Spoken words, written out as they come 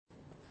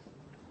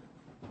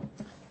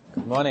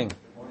Good morning.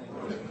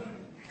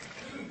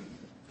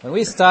 When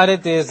we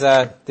started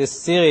this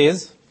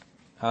series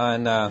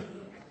on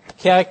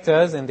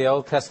characters in the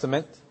Old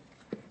Testament,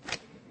 I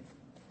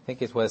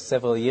think it was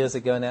several years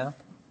ago now.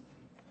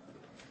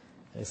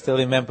 I still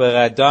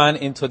remember Don's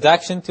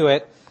introduction to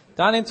it.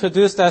 Don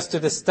introduced us to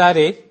the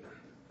study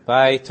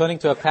by turning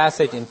to a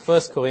passage in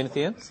 1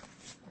 Corinthians,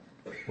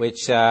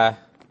 which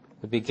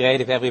would be great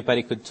if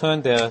everybody could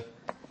turn there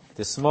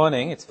this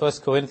morning. It's 1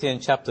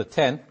 Corinthians chapter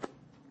 10.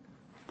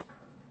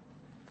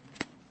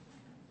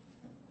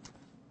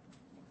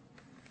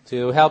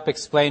 To help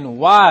explain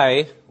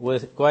why we're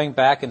going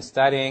back and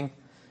studying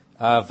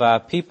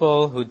of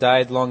people who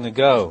died long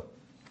ago.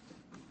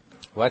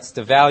 What's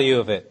the value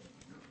of it?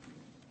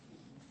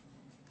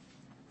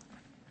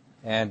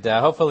 And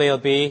hopefully it'll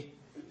be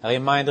a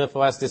reminder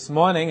for us this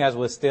morning as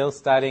we're still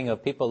studying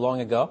of people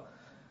long ago,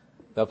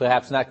 though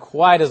perhaps not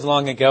quite as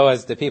long ago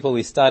as the people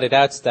we started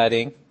out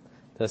studying.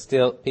 They're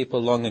still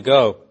people long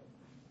ago.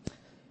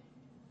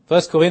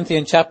 1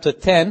 Corinthians chapter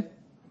 10.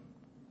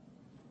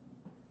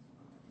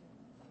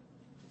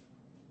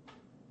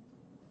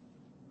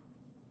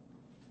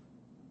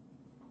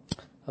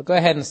 I'll go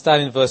ahead and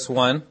start in verse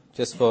 1,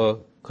 just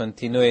for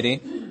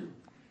continuity.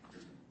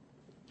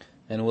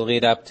 And we'll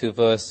read up to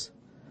verse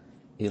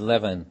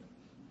 11.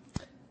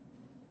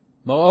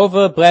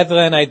 Moreover,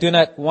 brethren, I do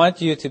not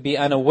want you to be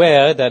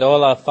unaware that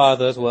all our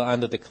fathers were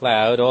under the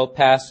cloud, all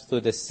passed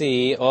through the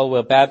sea, all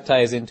were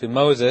baptized into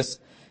Moses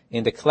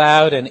in the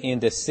cloud and in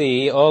the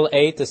sea, all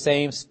ate the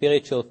same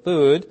spiritual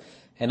food,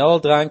 and all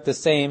drank the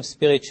same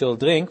spiritual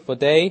drink, for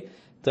they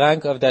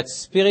drank of that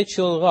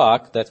spiritual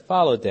rock that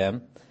followed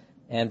them,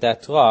 and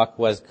that rock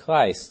was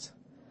Christ.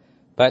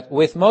 But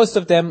with most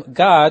of them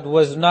God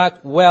was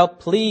not well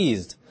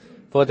pleased,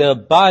 for their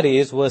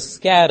bodies were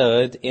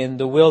scattered in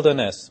the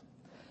wilderness.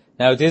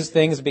 Now these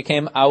things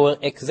became our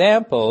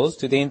examples,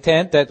 to the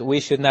intent that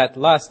we should not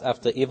lust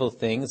after evil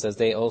things as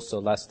they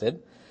also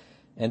lusted,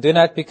 and do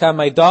not become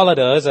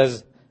idolaters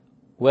as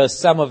were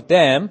some of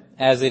them,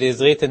 as it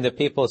is written, the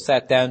people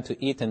sat down to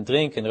eat and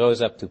drink and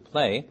rose up to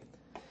play.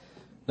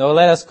 Nor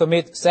let us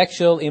commit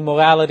sexual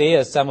immorality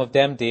as some of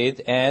them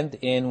did, and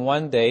in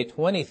one day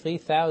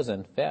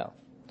 23,000 fell.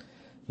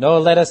 Nor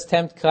let us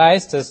tempt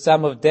Christ as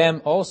some of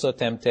them also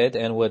tempted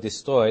and were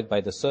destroyed by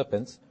the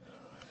serpents.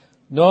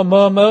 Nor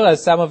murmur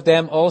as some of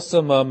them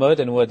also murmured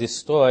and were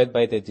destroyed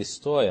by the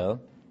destroyer.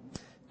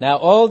 Now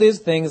all these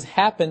things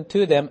happened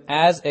to them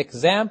as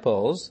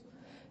examples,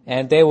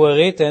 and they were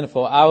written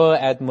for our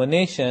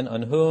admonition,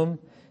 on whom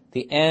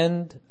the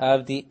end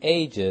of the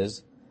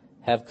ages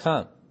have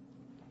come.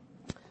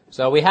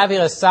 So we have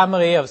here a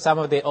summary of some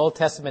of the Old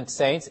Testament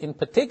saints, in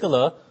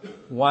particular,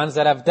 ones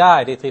that have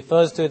died. It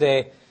refers to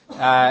the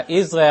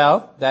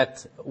Israel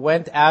that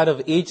went out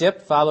of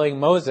Egypt following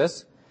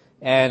Moses,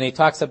 and he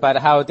talks about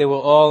how they were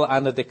all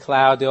under the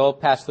cloud, they all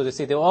passed through the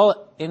sea, they were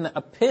all in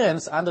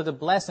appearance under the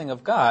blessing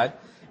of God,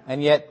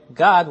 and yet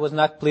God was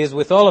not pleased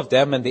with all of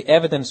them, and the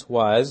evidence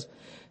was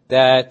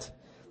that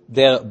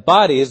their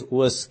bodies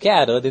were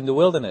scattered in the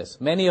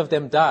wilderness. Many of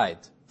them died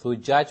through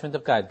judgment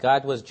of God.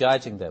 God was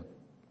judging them.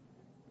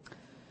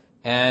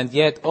 And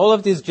yet all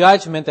of these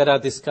judgments that are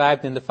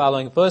described in the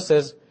following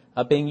verses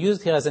are being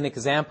used here as an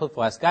example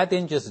for us. God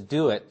didn't just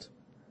do it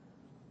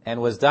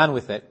and was done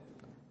with it.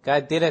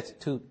 God did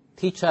it to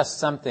teach us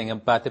something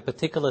about the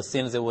particular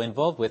sins that we're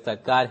involved with,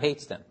 that God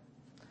hates them.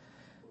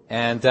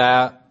 And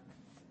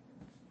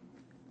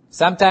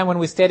sometimes when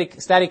we study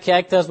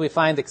characters, we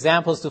find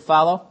examples to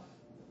follow.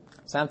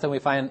 Sometimes we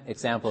find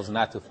examples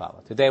not to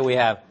follow. Today we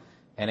have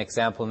an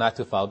example not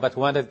to follow, but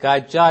one that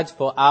God judged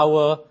for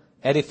our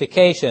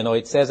edification, or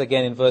it says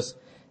again in verse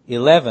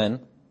 11,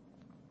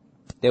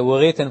 they were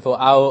written for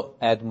our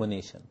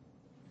admonition,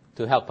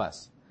 to help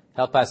us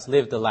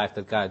live the life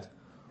that God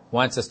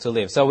wants us to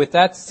live. So with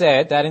that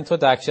said, that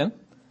introduction,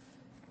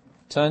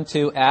 turn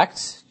to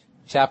Acts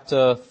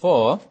chapter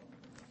 4.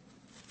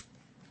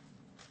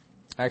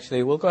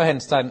 Actually, we'll go ahead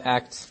and start in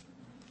Acts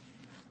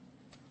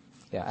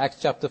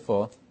chapter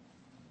 4.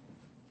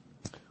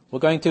 We're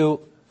going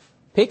to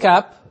pick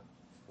up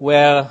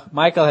where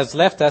Michael has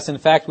left us. In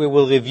fact, we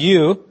will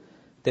review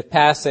the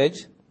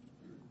passage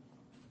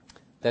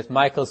that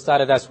Michael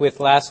started us with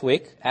last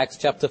week, Acts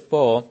chapter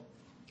 4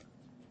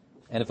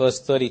 and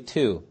verse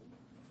 32.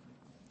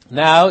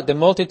 Now, the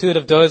multitude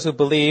of those who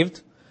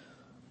believed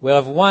were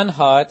of one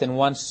heart and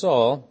one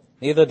soul.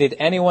 Neither did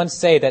anyone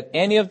say that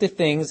any of the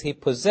things he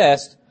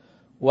possessed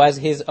was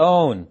his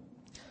own,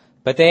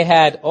 but they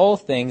had all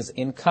things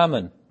in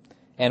common.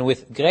 And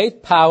with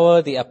great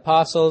power the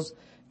apostles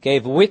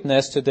gave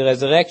witness to the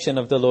resurrection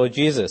of the Lord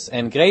Jesus,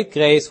 and great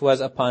grace was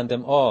upon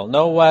them all.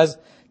 Nor was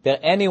there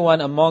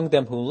anyone among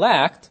them who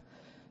lacked,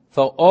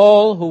 for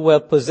all who were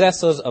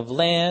possessors of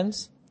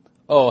lands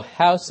or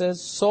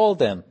houses sold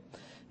them,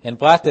 and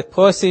brought the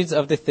proceeds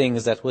of the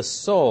things that were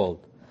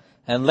sold,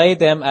 and laid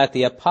them at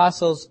the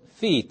apostles'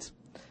 feet,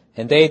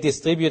 and they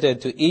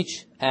distributed to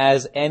each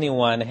as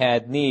anyone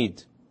had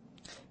need.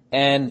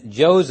 And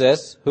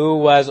Joseph, who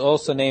was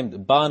also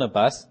named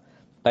Barnabas,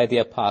 by the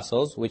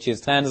apostles, which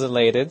is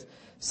translated,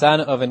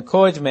 son of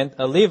encouragement,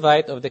 a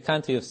Levite of the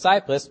country of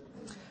Cyprus,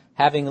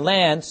 having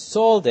land,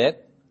 sold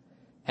it,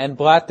 and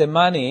brought the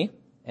money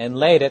and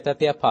laid it at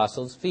the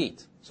apostles'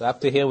 feet. So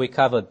up to here we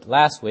covered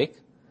last week.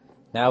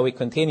 Now we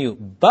continue.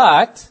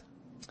 But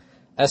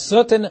a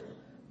certain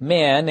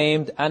man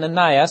named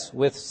Ananias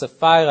with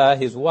Sapphira,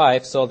 his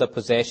wife, sold a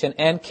possession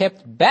and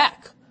kept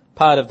back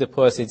part of the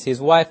proceeds,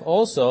 his wife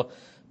also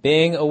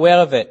being aware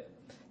of it,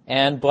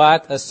 and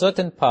brought a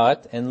certain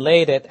part and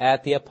laid it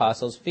at the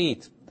apostles'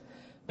 feet.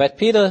 But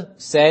Peter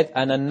said,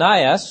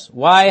 Ananias,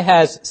 why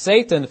has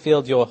Satan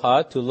filled your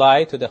heart to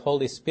lie to the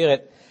Holy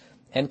Spirit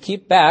and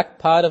keep back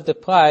part of the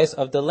price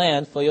of the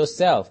land for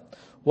yourself?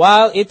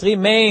 While it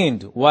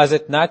remained, was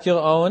it not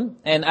your own?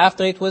 And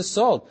after it was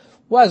sold,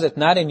 was it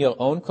not in your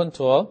own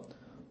control?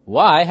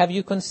 Why have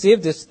you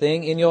conceived this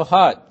thing in your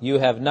heart? You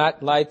have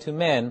not lied to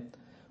men,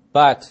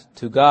 but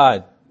to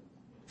God.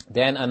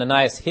 Then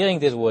Ananias, hearing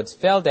these words,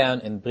 fell down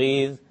and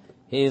breathed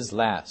his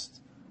last.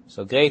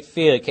 So great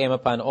fear came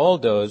upon all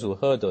those who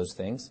heard those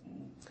things.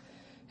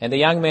 And the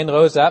young men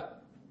rose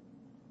up,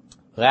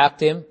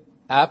 wrapped him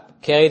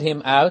up, carried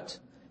him out,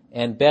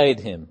 and buried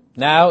him.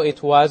 Now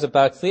it was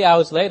about 3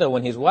 hours later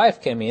when his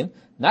wife came in,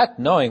 not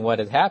knowing what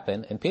had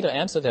happened, and Peter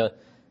answered her,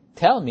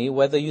 tell me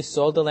whether you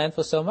sold the land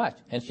for so much.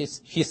 And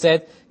she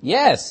said,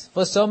 yes,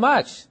 for so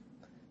much.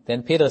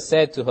 Then Peter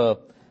said to her,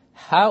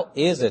 how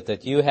is it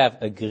that you have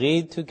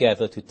agreed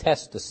together to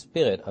test the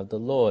Spirit of the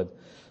Lord?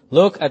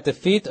 Look at the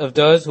feet of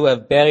those who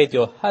have buried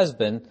your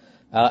husband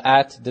are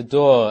at the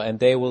door, and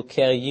they will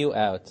carry you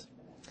out.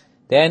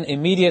 Then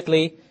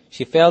immediately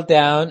she fell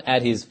down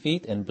at his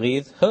feet and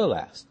breathed her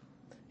last.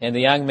 And the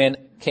young men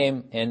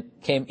came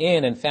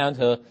in and found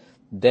her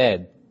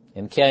dead,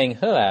 and carrying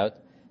her out,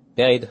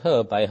 buried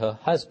her by her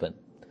husband.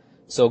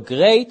 So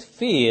great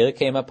fear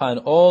came upon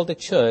all the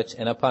church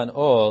and upon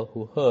all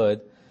who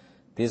heard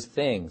these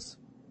things.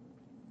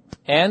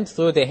 And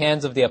through the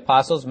hands of the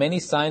apostles, many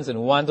signs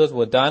and wonders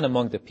were done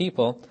among the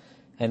people,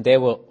 and they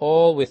were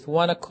all with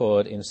one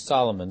accord in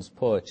Solomon's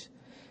porch.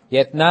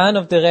 Yet none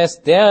of the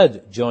rest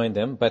dared join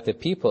them, but the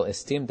people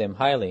esteemed them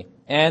highly.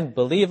 And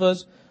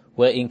believers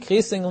were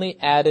increasingly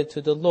added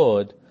to the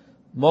Lord,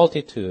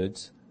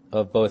 multitudes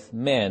of both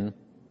men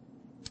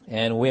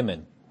and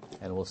women.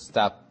 And we'll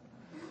stop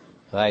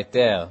right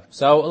there.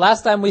 So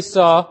last time we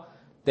saw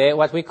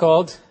what we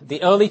called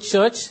the early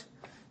church.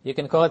 You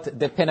can call it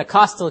the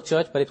Pentecostal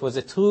church, but it was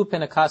a true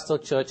Pentecostal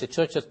church, a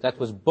church that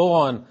was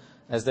born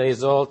as the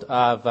result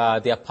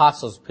of the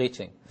apostles'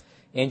 preaching.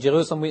 In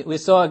Jerusalem, we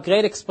saw a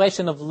great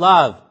expression of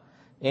love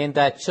in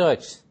that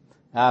church.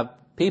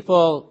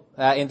 People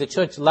in the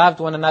church loved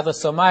one another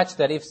so much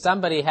that if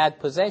somebody had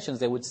possessions,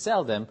 they would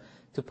sell them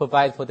to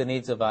provide for the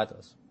needs of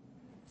others.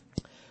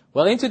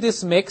 Well, into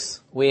this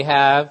mix, we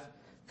have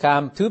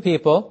come two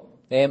people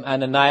named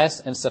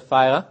Ananias and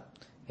Sapphira.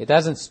 It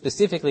doesn't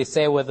specifically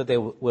say whether they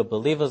were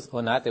believers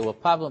or not. They were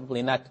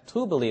probably not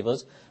true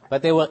believers,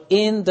 but they were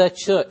in the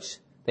church.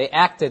 They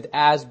acted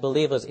as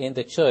believers in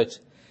the church.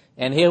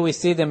 And here we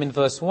see them in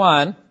verse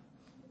 1,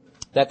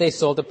 that they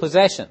sold a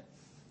possession.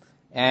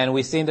 And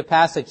we see in the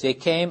passage, they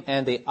came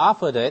and they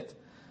offered it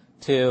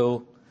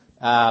to,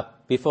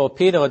 before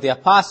Peter or the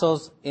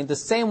apostles in the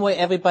same way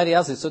everybody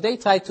else did. So they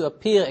tried to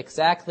appear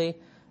exactly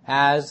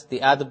as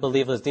the other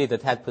believers did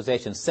that had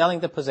possessions, selling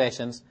the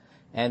possessions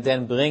and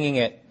then bringing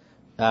it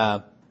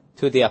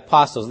to the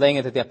apostles, laying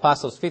it at the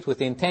apostles' feet with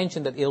the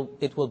intention that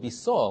it will be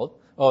sold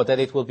or that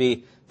it will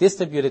be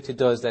distributed to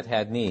those that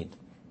had need.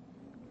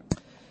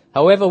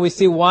 However, we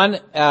see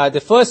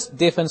the first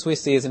difference we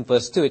see is in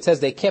verse 2. It says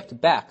they kept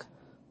back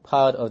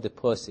part of the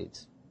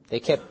proceeds. They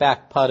kept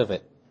back part of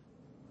it.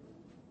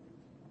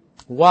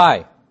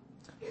 Why?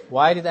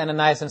 Why did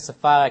Ananias and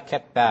Sapphira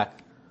kept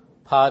back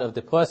part of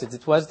the proceeds?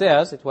 It was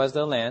theirs. It was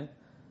their land.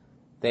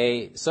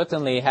 They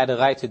certainly had a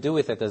right to do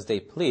with it as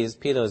they pleased.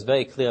 Peter is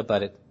very clear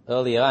about it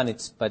earlier on,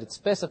 but it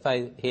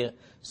specifies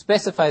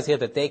here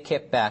that they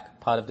kept back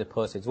part of the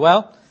proceeds.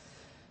 Well,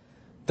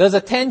 there's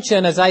a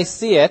tension, as I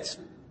see it,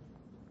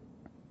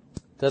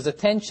 there's a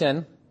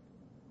tension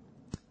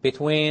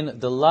between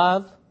the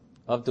love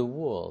of the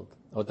world,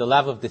 or the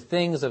love of the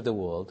things of the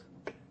world,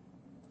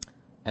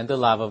 and the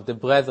love of the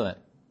brethren.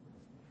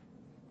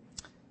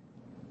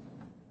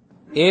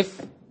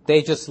 If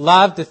they just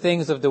loved the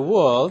things of the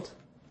world,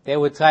 they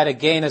would try to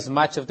gain as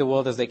much of the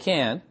world as they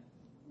can,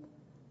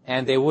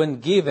 and they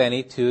wouldn't give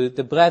any to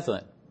the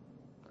brethren.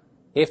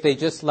 If they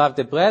just loved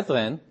the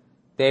brethren,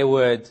 they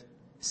would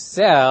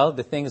sell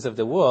the things of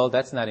the world.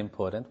 That's not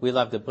important. We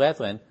love the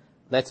brethren.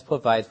 Let's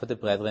provide for the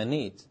brethren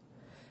needs.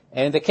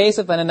 And in the case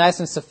of Ananias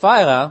and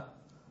Sapphira,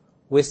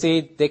 we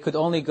see they could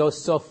only go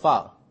so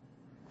far.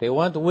 They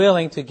weren't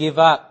willing to give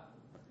up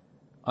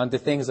on the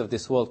things of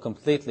this world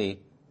completely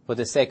for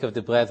the sake of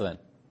the brethren.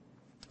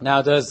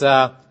 Now, there's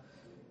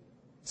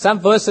some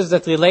verses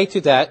that relate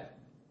to that.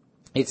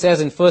 It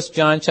says in 1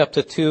 John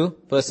chapter 2,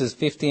 verses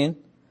 15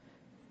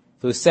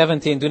 through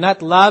 17, do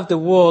not love the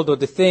world or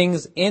the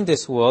things in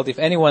this world. If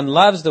anyone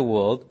loves the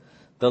world,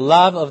 the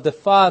love of the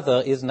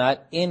Father is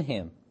not in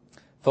him.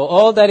 For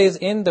all that is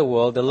in the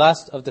world, the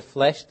lust of the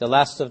flesh, the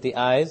lust of the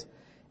eyes,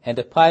 and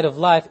the pride of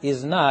life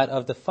is not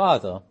of the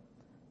Father,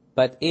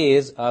 but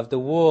is of the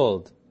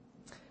world.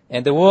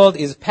 And the world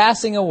is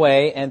passing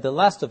away, and the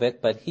lust of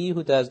it, but he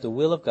who does the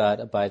will of God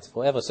abides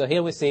forever. So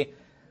here we see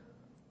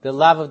the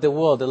love of the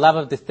world, the love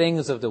of the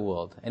things of the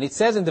world. And it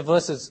says in the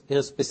verses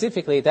here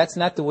specifically, that's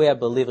not the way a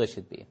believer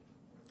should be.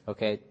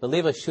 Okay?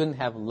 Believers shouldn't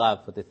have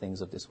love for the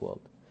things of this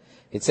world.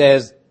 It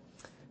says,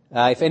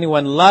 if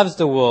anyone loves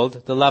the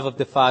world, the love of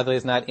the Father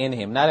is not in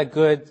him. Not a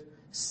good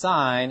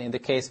sign in the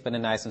case of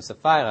Ananias and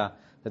Sapphira,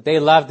 that they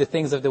loved the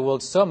things of the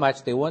world so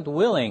much they weren't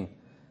willing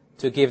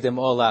to give them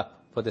all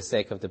up for the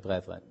sake of the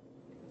brethren.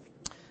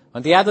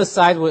 On the other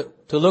side,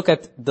 to look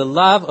at the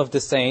love of the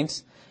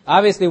saints,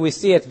 obviously we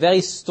see it very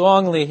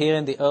strongly here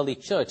in the early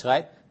church,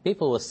 right?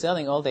 People were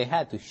selling all they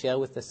had to share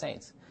with the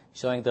saints,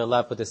 showing their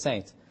love for the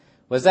saints.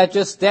 Was that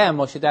just them,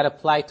 or should that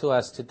apply to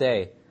us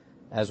today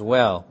as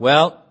well?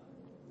 Well,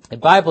 the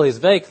Bible is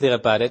very clear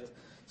about it.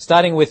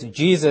 Starting with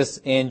Jesus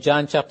in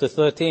John chapter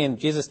 13,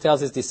 Jesus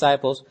tells his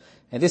disciples,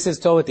 and this is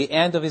toward the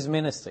end of his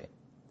ministry.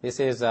 This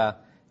is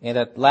in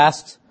that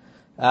last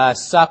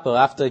supper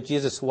after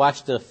Jesus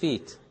washed their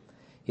feet.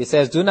 He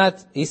says,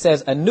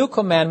 a new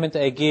commandment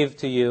I give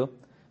to you,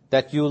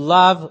 that you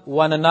love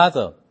one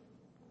another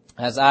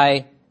as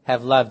I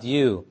have loved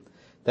you,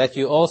 that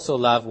you also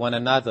love one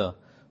another.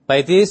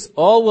 By this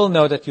all will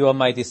know that you are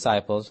my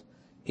disciples,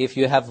 if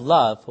you have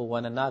love for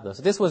one another.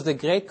 So this was the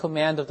great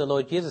command of the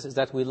Lord Jesus, is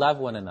that we love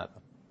one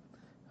another.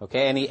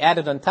 Okay, and he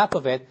added on top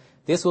of it,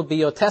 this will be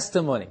your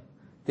testimony.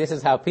 This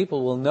is how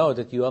people will know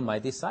that you are my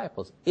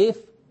disciples, if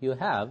you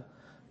have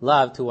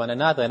love to one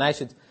another. And I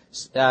should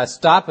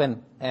stop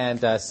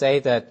and say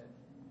that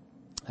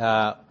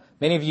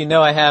many of you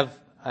know I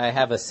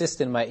have a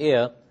cyst in my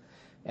ear,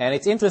 and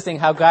it's interesting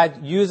how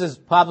God uses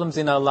problems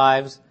in our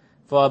lives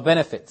for our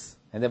benefits.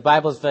 And the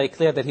Bible is very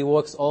clear that he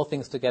works all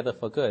things together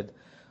for good.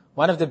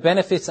 One of the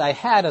benefits I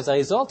had as a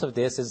result of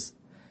this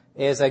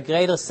is a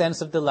greater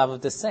sense of the love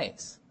of the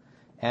saints.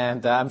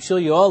 And I'm sure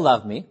you all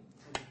love me,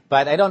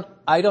 but I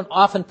don't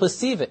often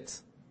perceive it.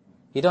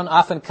 You don't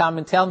often come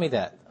and tell me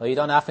that, or you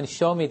don't often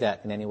show me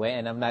that in any way,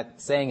 and I'm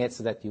not saying it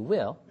so that you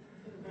will.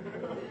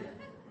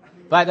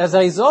 But as a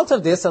result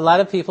of this, a lot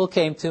of people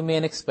came to me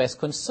and expressed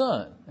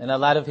concern. And a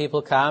lot of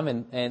people come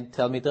and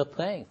tell me they're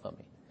praying for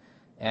me.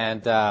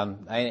 And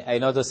I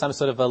know there's some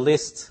sort of a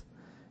list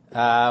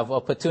of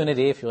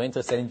opportunity, if you're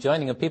interested in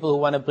joining, of people who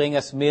want to bring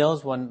us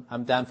meals when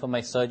I'm done for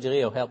my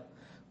surgery or help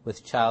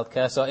with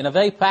childcare. So in a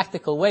very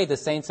practical way, the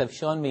saints have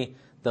shown me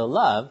their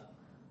love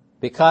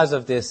because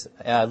of this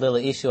little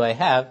issue I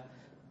have.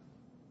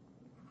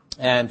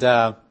 And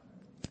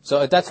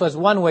so that was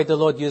one way the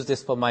Lord used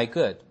this for my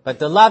good. But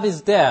the love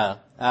is there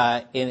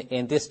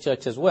in this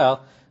church as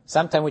well.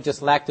 Sometimes we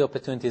just lack the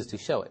opportunities to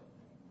show it.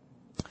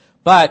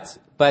 But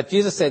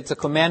Jesus said it's a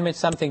commandment,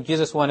 something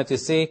Jesus wanted to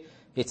see.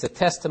 It's a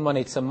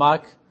testimony, it's a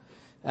mark.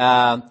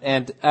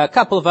 And a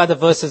couple of other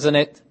verses in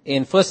it.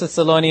 In 1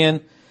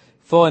 Thessalonians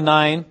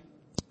 4:9,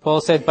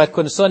 Paul said, but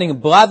concerning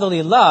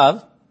brotherly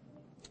love,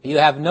 you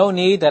have no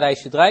need that I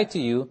should write to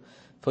you,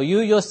 for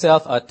you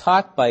yourself are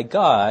taught by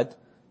God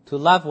to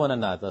love one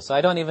another. So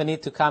I don't even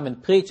need to come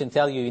and preach and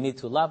tell you need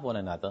to love one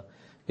another,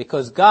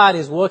 because God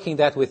is working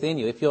that within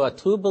you. If you're a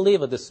true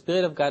believer, the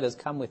Spirit of God has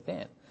come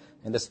within,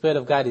 and the Spirit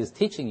of God is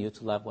teaching you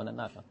to love one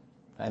another.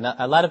 And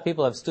a lot of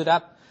people have stood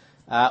up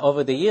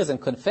over the years and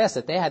confessed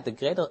that they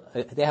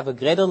have a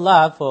greater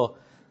love for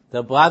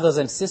their brothers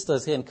and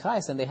sisters here in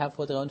Christ than they have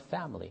for their own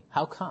family.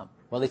 How come?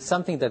 Well, it's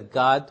something that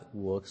God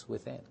works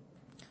within.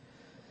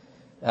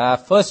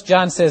 1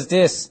 John says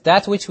this,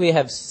 that which we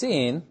have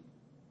seen,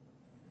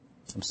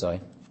 I'm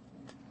sorry,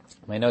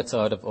 my notes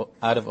are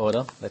out of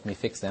order. Let me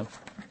fix them.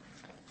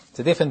 It's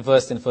a different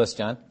verse in 1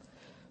 John.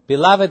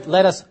 Beloved,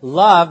 let us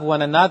love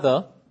one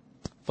another,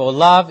 for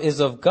love is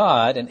of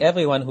God, and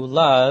everyone who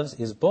loves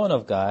is born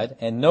of God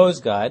and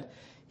knows God.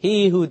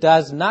 He who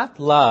does not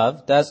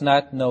love does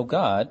not know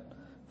God,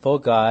 for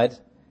God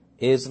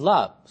is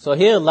love. So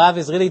here, love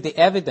is really the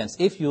evidence.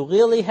 If you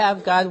really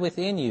have God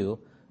within you,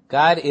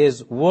 God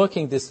is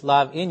working this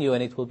love in you,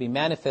 and it will be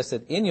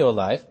manifested in your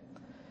life,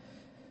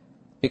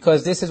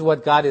 because this is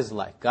what God is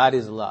like. God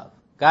is love.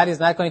 God is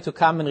not going to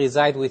come and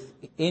reside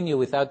within you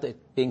without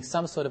it being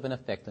some sort of an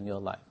effect on your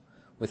life,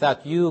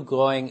 without you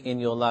growing in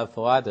your love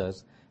for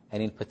others,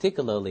 and in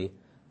particularly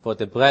for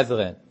the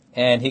brethren.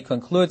 And he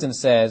concludes and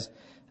says,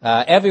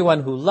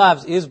 everyone who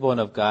loves is born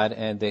of God,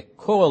 and the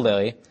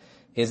corollary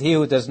is he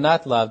who does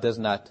not love does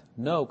not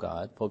know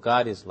God, for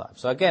God is love.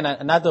 So again,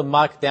 another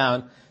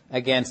markdown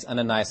against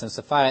Ananias and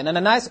Sapphira. And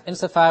Ananias and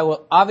Sapphira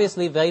were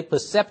obviously very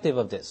perceptive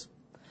of this.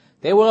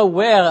 They were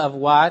aware of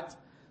what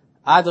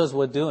others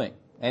were doing.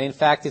 And in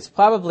fact, it's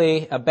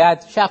probably a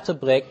bad chapter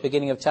break,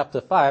 beginning of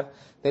chapter 5.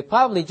 They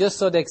probably just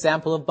saw the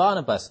example of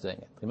Barnabas doing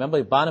it.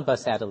 Remember,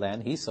 Barnabas had a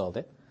land, he sold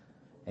it,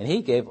 and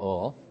he gave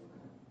all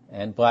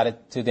and brought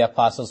it to the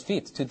apostles'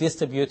 feet to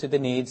distribute to the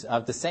needs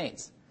of the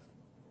saints.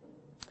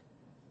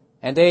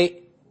 And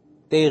they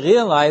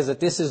realized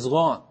that this is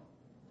wrong,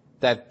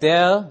 that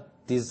their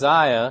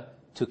desire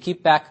to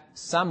keep back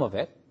some of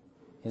it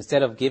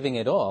instead of giving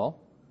it all,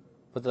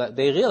 but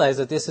they realize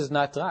that this is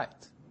not right.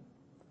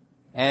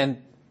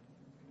 And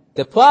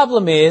the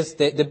problem is,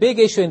 the big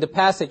issue in the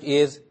passage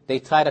is they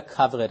try to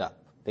cover it up.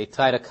 They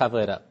try to cover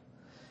it up.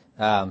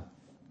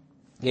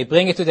 They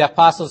bring it to the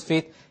apostles'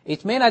 feet.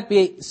 It may not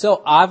be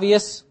so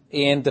obvious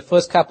in the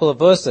first couple of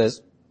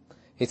verses.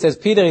 It says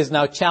Peter is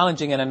now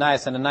challenging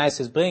Ananias. Ananias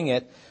is bringing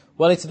it.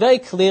 Well, it's very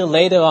clear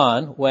later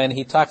on when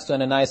he talks to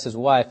Ananias'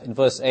 wife in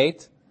verse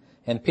 8.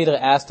 And Peter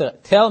asked her,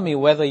 tell me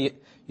whether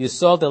you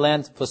sold the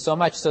land for so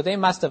much. So they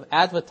must have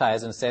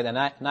advertised and said,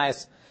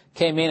 Ananias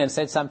came in and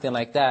said something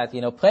like that,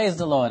 praise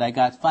the Lord, I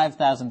got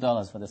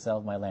 $5,000 for the sale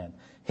of my land.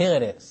 Here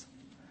it is.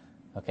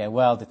 Okay,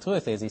 well, the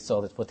truth is he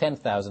sold it for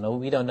 $10,000, or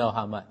we don't know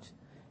how much.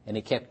 And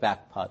he kept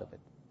back part of it.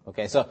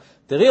 Okay, so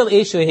the real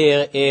issue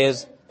here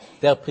is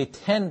they're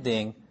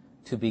pretending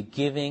to be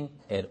giving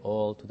it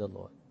all to the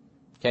Lord.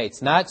 Okay,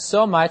 it's not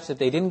so much that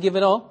they didn't give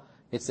it all,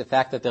 it's the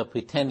fact that they're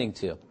pretending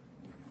to.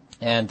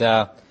 And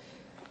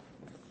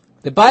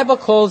the Bible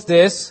calls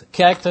this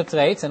character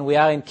traits, and we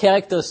are in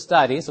character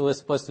study, so we're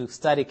supposed to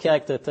study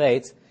character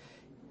traits.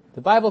 The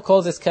Bible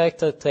calls this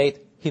character trait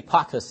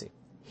hypocrisy.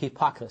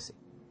 Hypocrisy.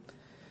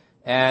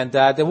 And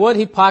the word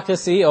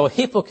hypocrisy, or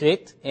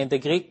hypocrite, in the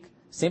Greek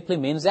simply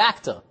means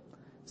actor.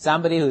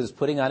 Somebody who's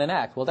putting on an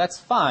act. Well, that's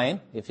fine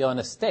if you're on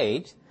a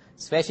stage,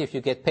 especially if you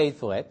get paid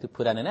for it, to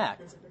put on an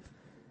act.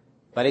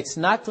 But it's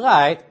not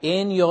right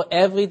in your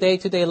everyday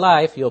to-day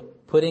life, you're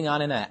putting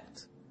on an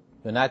act.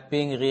 You're not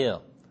being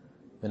real.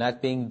 You're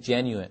not being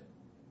genuine.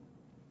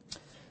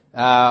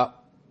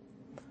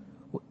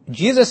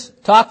 Jesus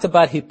talked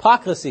about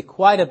hypocrisy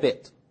quite a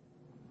bit.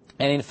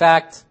 And in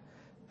fact,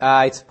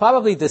 it's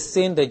probably the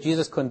sin that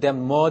Jesus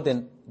condemned more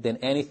than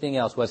anything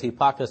else was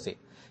hypocrisy.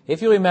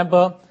 If you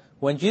remember,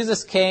 when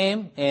Jesus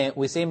came, and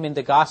we see him in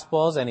the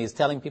Gospels, and he's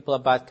telling people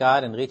about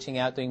God and reaching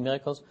out, doing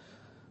miracles,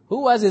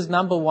 who was his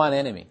number one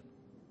enemy?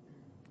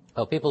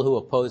 Or people who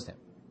opposed him?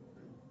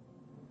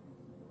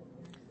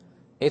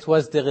 It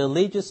was the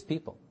religious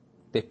people,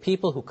 the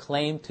people who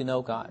claimed to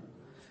know God.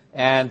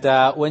 And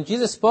when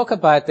Jesus spoke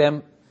about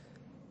them,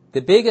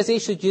 the biggest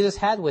issue Jesus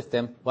had with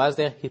them was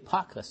their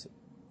hypocrisy.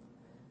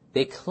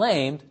 They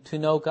claimed to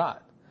know God.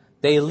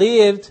 They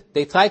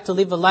tried to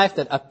live a life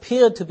that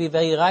appeared to be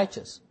very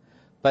righteous,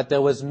 but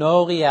there was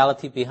no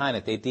reality behind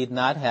it. They did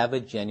not have a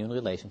genuine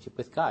relationship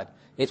with God.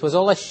 It was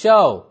all a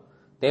show.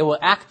 They were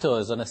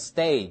actors on a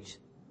stage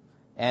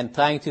and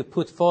trying to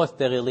put forth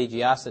their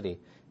religiosity.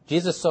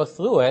 Jesus saw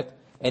through it,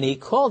 and he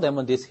called them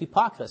on this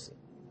hypocrisy.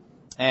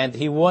 And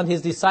he warned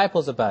his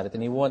disciples about it,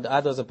 and he warned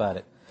others about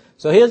it.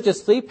 So here's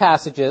just 3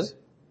 passages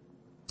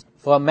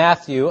from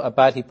Matthew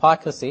about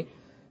hypocrisy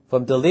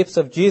from the lips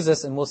of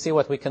Jesus, and we'll see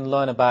what we can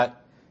learn about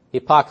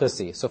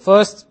hypocrisy. So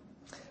first,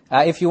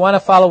 if you want to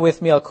follow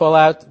with me, I'll call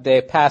out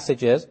the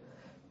passages,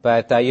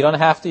 but you don't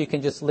have to. You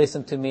can just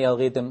listen to me. I'll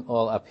read them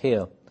all up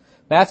here.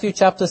 Matthew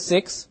chapter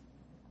 6,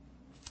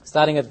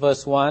 starting at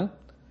verse 1.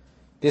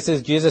 This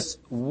is Jesus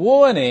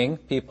warning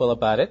people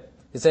about it.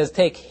 It says,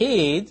 take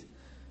heed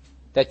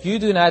that you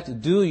do not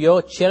do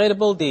your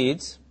charitable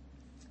deeds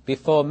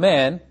before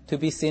men to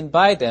be seen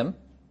by them.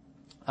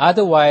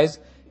 Otherwise,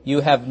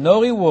 you have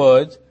no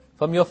reward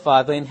from your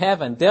Father in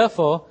heaven.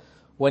 Therefore,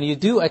 when you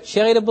do a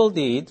charitable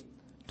deed,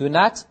 do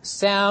not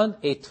sound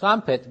a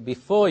trumpet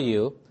before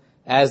you,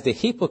 as the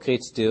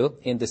hypocrites do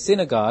in the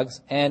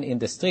synagogues and in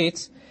the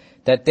streets,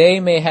 that they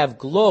may have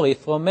glory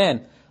from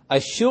men.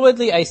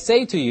 Assuredly, I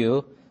say to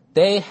you,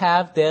 they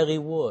have their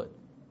reward.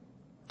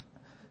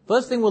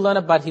 First thing we'll learn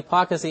about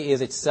hypocrisy is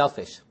it's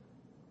selfish.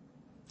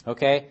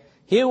 Okay?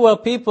 Here were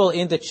people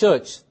in the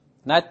church,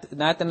 not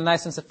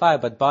Ananias and Sapphira,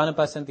 but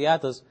Barnabas and the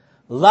others,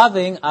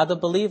 loving other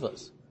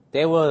believers.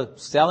 They were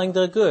selling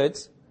their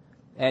goods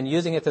and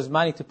using it as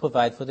money to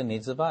provide for the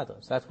needs of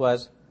others. That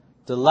was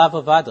the love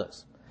of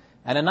others.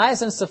 And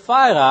Ananias and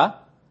Sapphira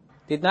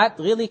did not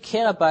really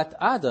care about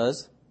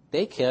others.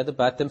 They cared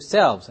about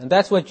themselves. And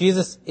that's what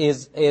Jesus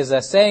is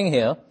saying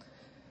here,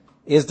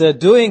 is they're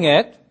doing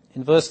it,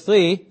 in verse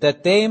 3,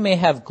 that they may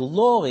have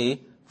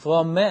glory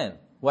from men.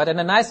 What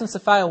Ananias and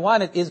Sapphira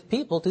wanted is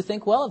people to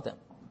think well of them.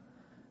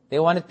 They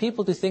wanted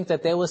people to think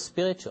that they were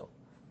spiritual,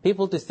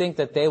 people to think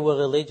that they were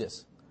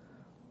religious.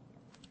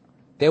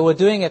 They were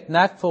doing it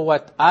not for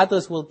what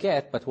others will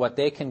get, but what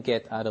they can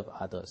get out of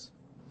others.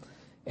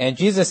 And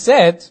Jesus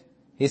said,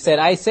 he said,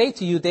 I say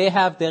to you, they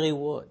have their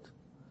reward.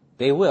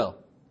 They will.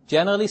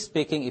 Generally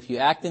speaking, if you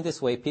act in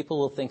this way, people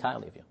will think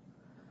highly of you.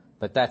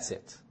 But that's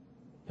it.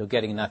 You're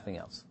getting nothing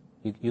else.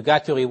 You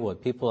got your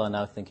reward. People are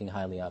now thinking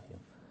highly of you.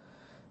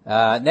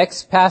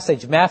 Next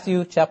passage,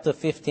 Matthew chapter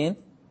 15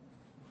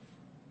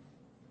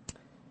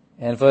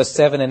 and verse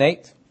 7 and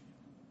 8.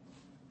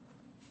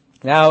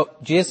 Now,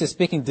 Jesus is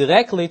speaking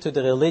directly to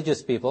the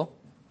religious people.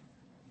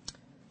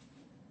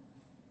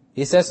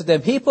 He says to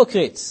them,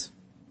 hypocrites,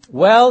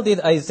 well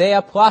did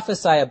Isaiah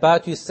prophesy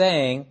about you,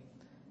 saying,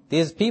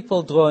 these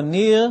people draw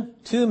near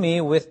to me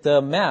with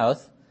their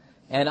mouth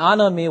and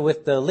honor me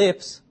with their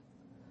lips,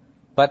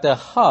 but their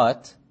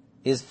heart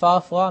is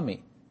far from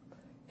me.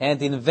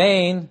 And in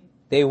vain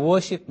they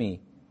worship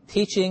me,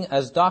 teaching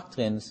as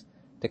doctrines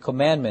the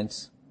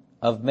commandments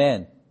of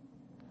men.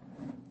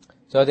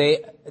 So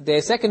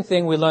the second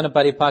thing we learn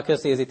about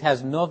hypocrisy is it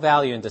has no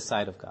value in the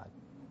sight of God.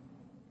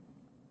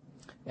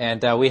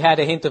 And we had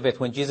a hint of it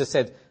when Jesus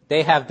said,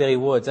 they have the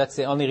rewards. That's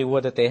the only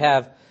reward that they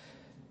have.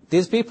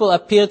 These people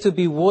appear to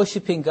be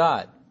worshiping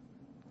God.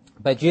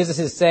 But Jesus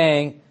is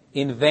saying,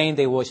 in vain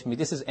they worship me.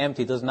 This is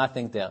empty. There's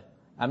nothing there.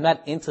 I'm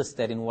not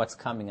interested in what's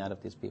coming out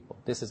of these people.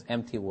 This is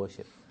empty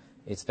worship.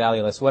 It's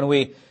valueless. When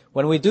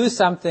we do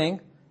something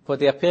for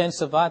the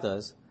appearance of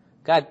others,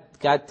 God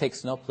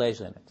takes no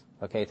pleasure in it.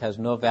 Okay, it has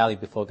no value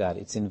before God.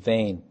 It's in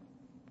vain.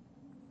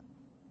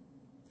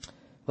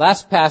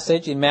 Last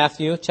passage in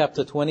Matthew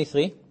chapter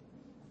 23.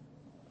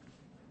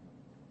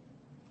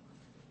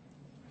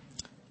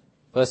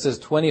 Verses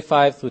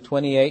 25 through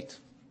 28.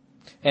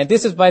 And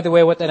this is, by the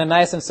way, what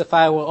Ananias and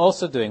Sapphira were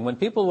also doing. When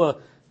people were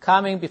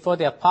coming before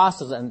the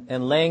apostles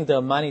and laying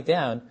their money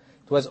down,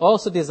 it was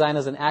also designed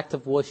as an act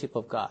of worship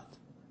of God.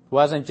 It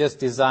wasn't just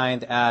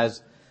designed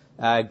as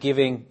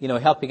giving,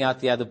 helping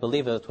out the other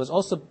believers. It was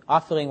also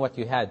offering what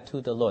you had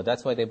to the Lord.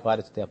 That's why they brought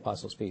it to the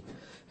apostles' feet.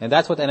 And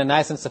that's what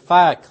Ananias and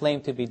Sapphira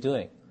claimed to be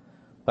doing.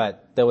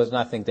 But there was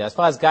nothing there. As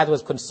far as God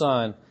was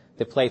concerned,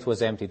 the plate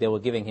was empty. They were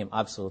giving him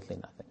absolutely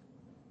nothing.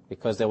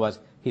 Because there was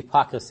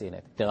hypocrisy in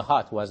it. Their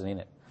heart wasn't in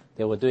it.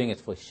 They were doing it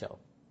for show.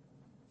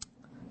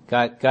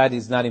 God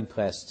is not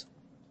impressed.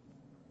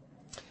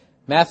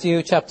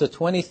 Matthew chapter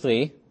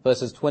 23,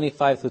 verses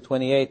 25 through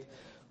 28.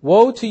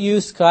 Woe to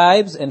you,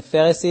 scribes and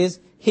Pharisees,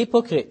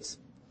 hypocrites!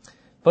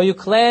 For you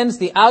cleanse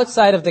the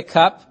outside of the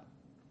cup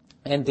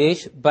and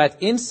dish, but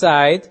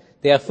inside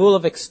they are full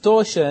of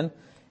extortion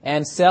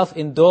and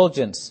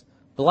self-indulgence.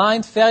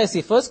 Blind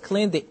Pharisee, first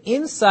clean the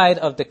inside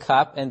of the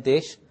cup and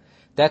dish,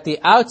 that the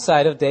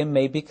outside of them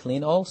may be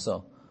clean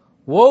also.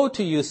 Woe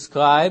to you,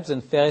 scribes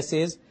and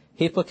Pharisees,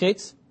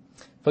 hypocrites!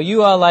 For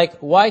you are like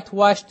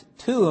whitewashed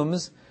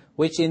tombs,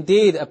 which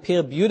indeed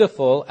appear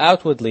beautiful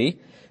outwardly,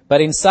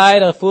 but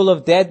inside are full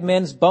of dead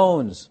men's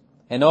bones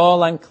and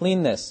all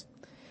uncleanness.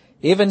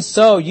 Even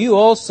so, you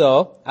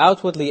also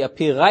outwardly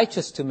appear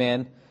righteous to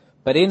men,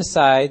 but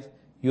inside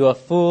you are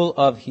full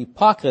of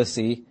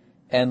hypocrisy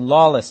and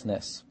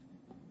lawlessness.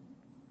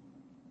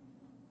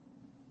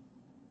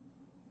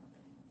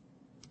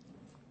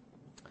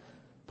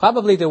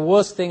 Probably the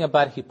worst thing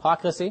about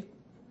hypocrisy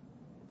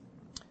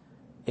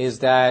is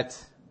that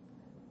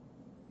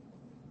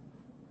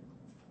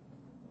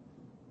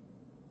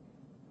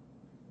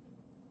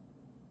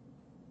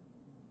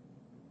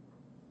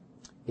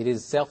it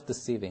is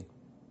self-deceiving.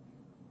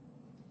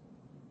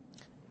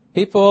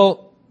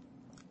 People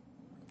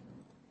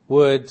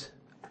would,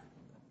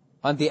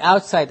 on the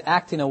outside,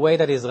 act in a way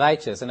that is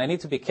righteous. And I need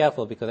to be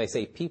careful because I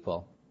say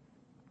people.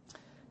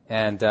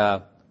 And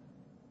the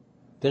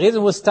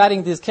reason we're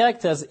studying these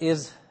characters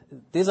is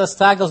these are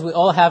struggles we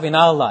all have in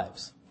our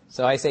lives.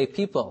 So I say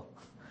people.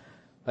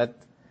 But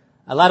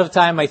a lot of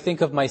time I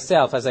think of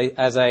myself as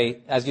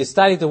you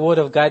study the Word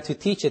of God to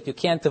teach it, you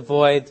can't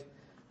avoid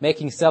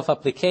making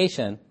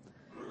self-application.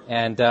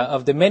 And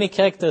of the many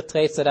character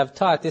traits that I've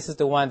taught, this is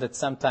the one that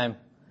sometimes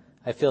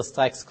I feel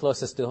strikes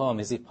closest to home,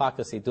 is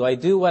hypocrisy. Do I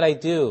do what I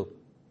do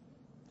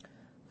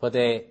for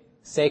the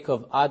sake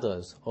of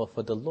others or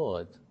for the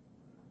Lord?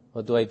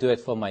 Or do I do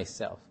it for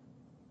myself?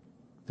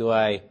 Do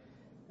I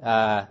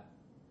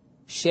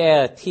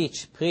share,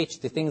 teach, preach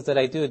the things that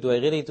I do? Do I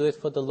really do it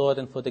for the Lord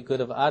and for the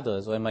good of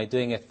others? Or am I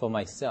doing it for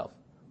myself,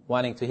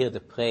 wanting to hear the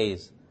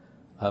praise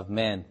of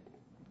men?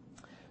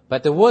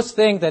 But the worst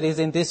thing that is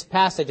in this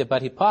passage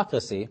about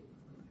hypocrisy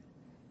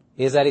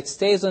is that it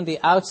stays on the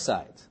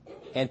outside,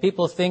 and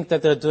people think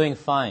that they're doing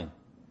fine.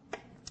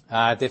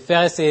 The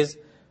Pharisees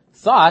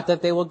thought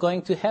that they were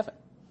going to heaven,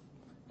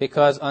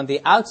 because on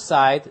the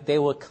outside they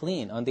were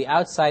clean. On the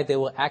outside they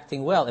were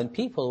acting well, and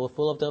people were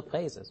full of their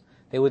praises.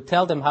 They would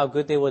tell them how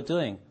good they were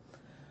doing.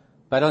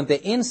 But on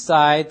the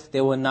inside,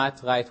 they were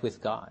not right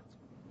with God.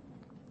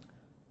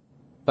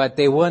 But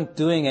they weren't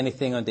doing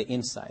anything on the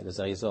inside as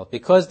a result.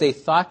 Because they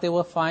thought they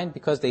were fine,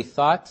 because they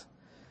thought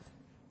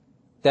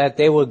that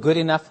they were good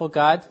enough for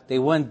God, they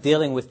weren't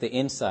dealing with the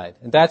inside.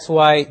 And that's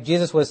why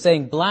Jesus was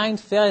saying, blind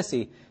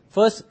Pharisee,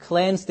 first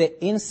cleanse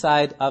the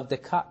inside of the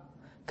cup.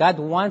 God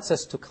wants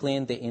us to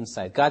clean the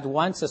inside. God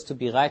wants us to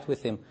be right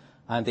with Him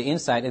on the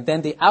inside. And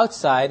then the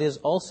outside is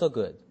also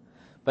good.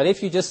 But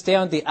if you just stay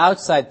on the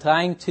outside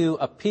trying to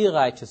appear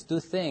righteous, do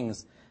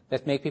things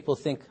that make people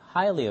think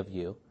highly of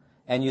you,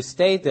 and you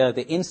stay there,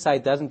 the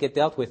inside doesn't get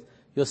dealt with,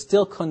 you're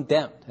still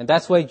condemned. And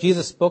that's why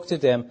Jesus spoke to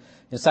them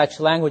in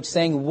such language,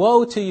 saying,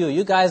 woe to you,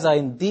 you guys are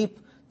in deep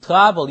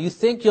trouble. You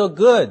think you're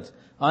good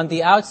on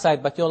the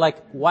outside, but you're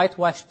like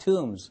whitewashed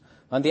tombs.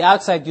 On the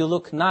outside you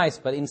look nice,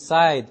 but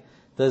inside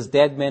there's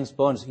dead men's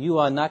bones. You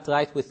are not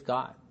right with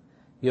God.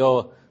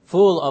 You're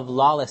full of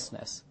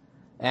lawlessness.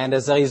 And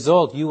as a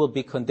result, you will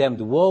be condemned.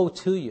 Woe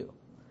to you.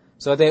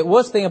 So the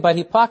worst thing about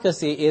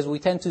hypocrisy is we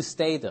tend to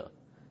stay there,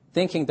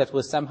 thinking that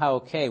we're somehow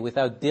okay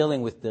without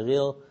dealing with the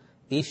real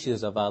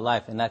issues of our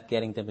life and not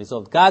getting them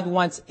resolved. God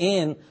wants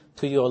in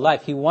to your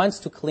life. He wants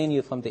to clean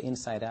you from the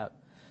inside out.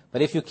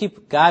 But if you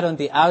keep God on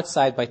the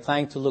outside by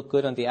trying to look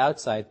good on the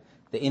outside,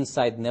 the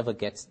inside never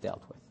gets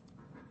dealt with.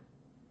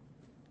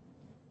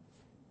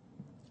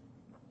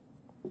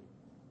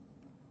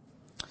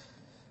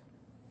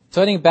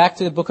 Turning back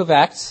to the book of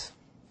Acts,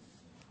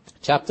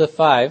 chapter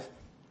 5.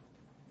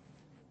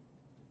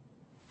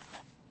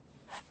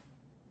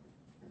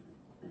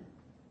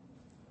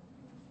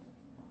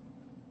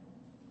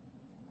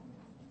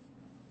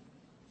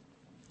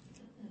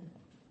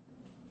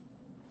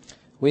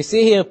 We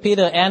see here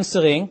Peter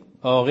answering,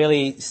 or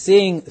really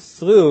seeing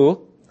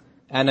through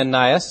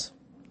Ananias.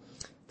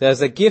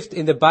 There's a gift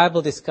in the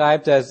Bible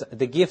described as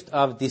the gift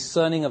of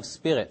discerning of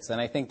spirits.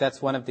 And I think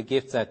that's one of the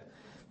gifts that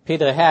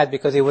Peter had,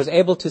 because he was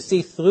able to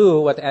see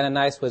through what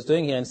Ananias was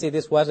doing here and see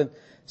this wasn't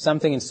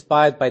something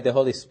inspired by the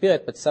Holy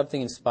Spirit, but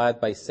something inspired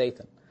by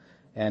Satan.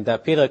 And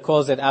Peter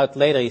calls it out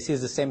later. He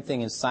sees the same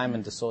thing in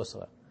Simon the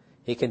sorcerer.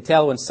 He can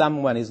tell when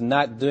someone is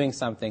not doing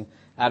something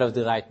out of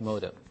the right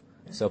motive.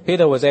 So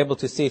Peter was able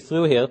to see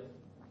through here.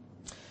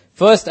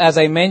 First, as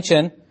I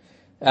mentioned,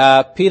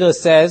 Peter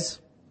says,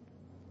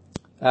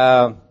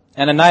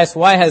 Ananias,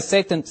 why has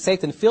Satan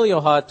filled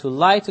your heart to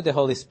lie to the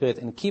Holy Spirit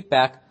and keep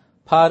back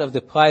part of the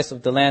price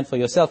of the land for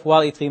yourself?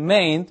 While it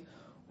remained,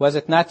 was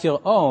it not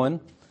your own?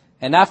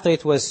 And after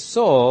it was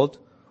sold,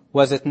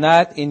 was it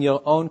not in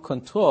your own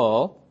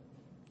control?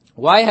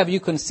 Why have you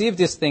conceived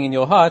this thing in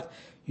your heart?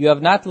 You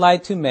have not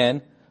lied to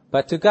men,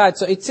 but to God.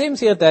 So it seems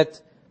here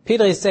that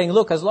Peter is saying,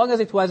 look, as long as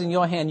it was in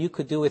your hand, you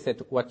could do with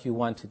it what you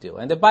want to do.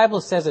 And the Bible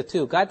says it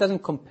too. God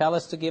doesn't compel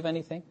us to give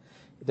anything.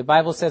 The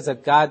Bible says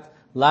that God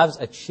loves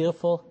a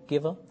cheerful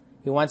giver.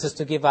 He wants us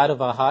to give out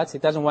of our hearts. He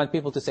doesn't want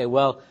people to say,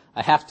 well,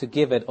 I have to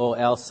give it or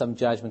else some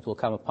judgment will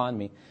come upon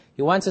me.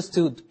 He wants us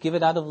to give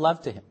it out of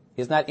love to Him.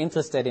 He's not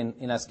interested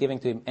in us giving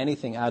to Him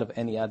anything out of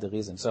any other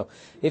reason. So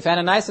if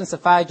Ananias and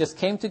Sapphira just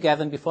came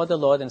together before the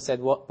Lord and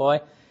said, boy,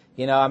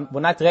 we're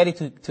not ready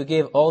to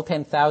give all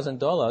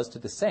 $10,000 to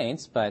the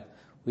saints, but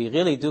we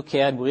really do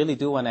care and we really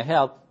do want to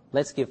help,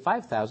 let's give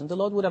 5,000. The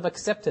Lord would have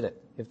accepted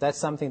it if that's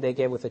something they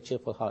gave with a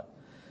cheerful heart.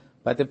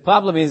 But the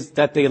problem is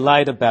that they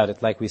lied about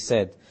it, like we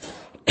said.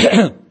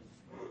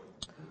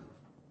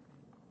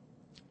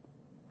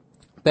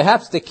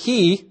 Perhaps the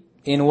key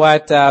in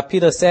what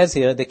Peter says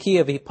here, the key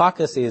of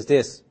hypocrisy is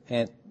this,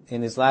 and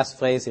in his last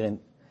phrase here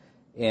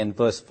in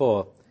verse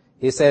 4.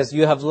 He says,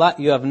 you have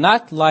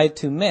not lied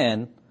to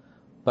men,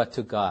 but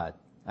to God.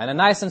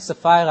 Ananias and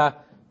Sapphira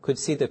could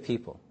see the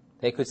people.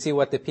 They could see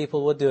what the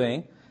people were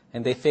doing,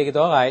 and they figured,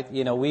 all right,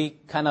 we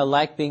kind of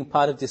like being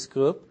part of this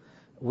group.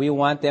 We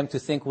want them to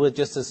think we're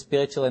just as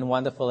spiritual and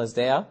wonderful as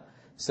they are.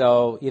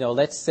 So,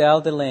 let's sell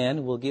the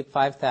land. We'll give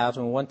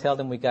 5,000. We won't tell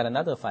them we got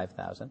another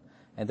 5,000.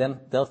 And then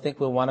they'll think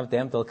we're one of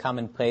them. They'll come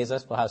and praise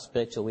us for how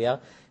spiritual we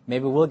are.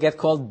 Maybe we'll get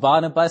called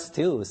Barnabas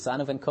too,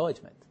 son of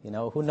encouragement.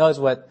 Who knows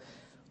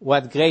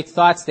what great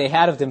thoughts they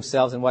had of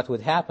themselves and what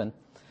would happen.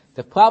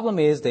 The problem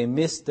is they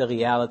missed the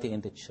reality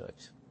in the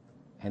church.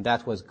 And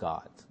that was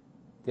God.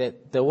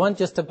 There weren't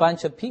just a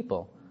bunch of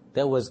people.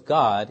 There was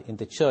God in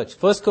the church.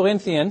 1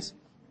 Corinthians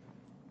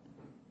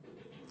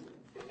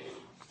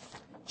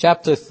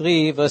chapter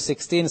 3 verse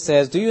 16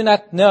 says, do you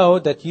not know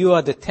that you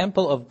are the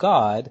temple of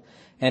God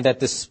and that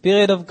the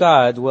Spirit of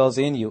God dwells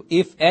in you?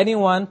 If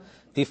anyone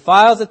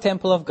defiles the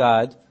temple of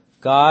God,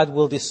 God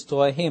will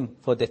destroy him.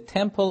 For the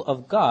temple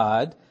of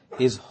God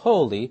is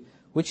holy,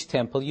 which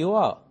temple you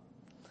are.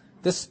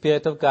 The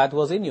Spirit of God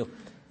dwells in you.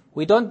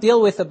 We don't deal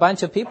with a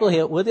bunch of people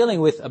here. We're dealing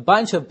with a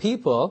bunch of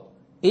people,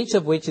 each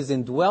of which is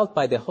indwelt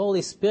by the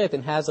Holy Spirit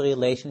and has a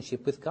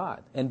relationship with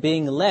God and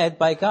being led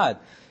by God.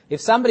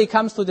 If somebody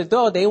comes through the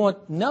door, they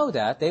won't know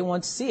that. They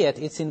won't see it.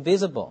 It's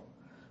invisible.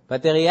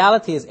 But the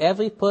reality is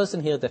every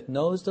person here that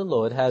knows the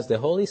Lord has the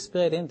Holy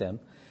Spirit in them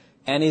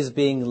and is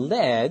being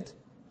led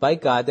by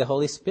God, the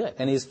Holy Spirit.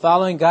 And is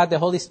following God, the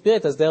Holy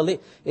Spirit as their lead.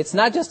 It's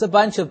not just a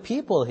bunch of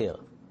people here.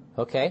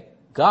 Okay?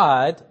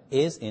 God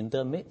is in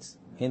their midst.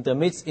 In their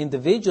midst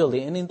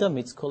individually and in their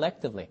midst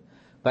collectively.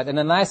 But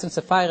Ananias and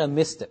Sapphira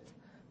missed it.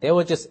 They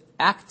were just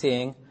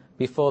acting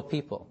before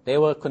people. They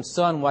were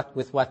concerned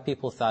with what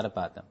people thought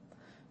about them.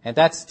 And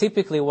that's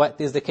typically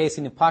what is the case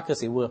in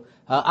hypocrisy. Our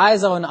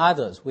eyes are on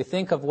others. We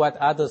think of what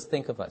others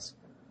think of us.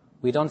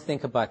 We don't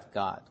think about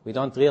God. We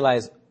don't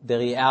realize the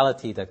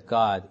reality that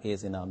God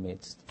is in our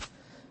midst.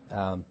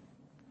 1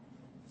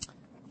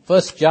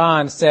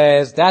 John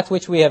says, that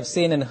which we have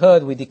seen and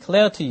heard we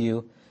declare to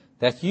you,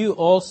 that you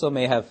also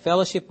may have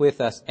fellowship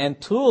with us. And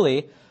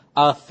truly,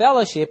 our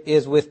fellowship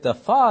is with the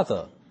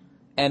Father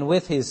and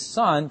with His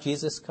Son,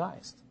 Jesus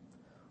Christ.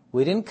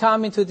 We didn't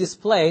come into this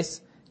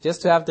place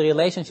just to have the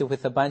relationship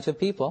with a bunch of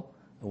people,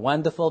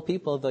 wonderful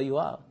people though you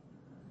are.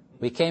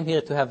 We came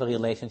here to have a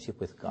relationship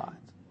with God.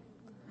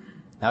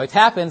 Now it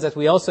happens that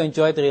we also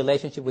enjoy the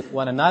relationship with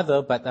one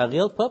another, but our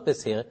real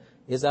purpose here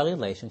is our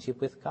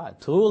relationship with God.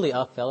 Truly,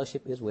 our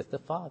fellowship is with the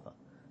Father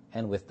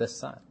and with the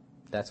Son.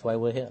 That's why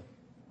we're here.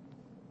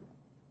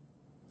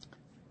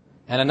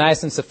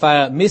 Ananias and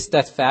Sapphira missed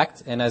that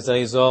fact, and as a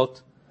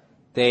result,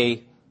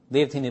 they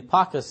lived in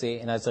hypocrisy,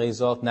 and as a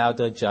result, now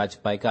they're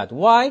judged by God.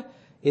 Why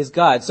is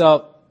God?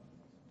 So,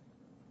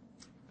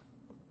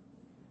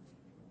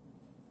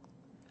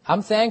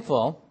 I'm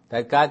thankful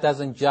that God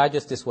doesn't judge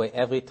us this way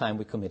every time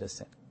we commit a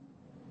sin.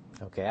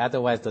 Okay,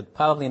 otherwise there'd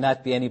probably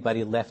not be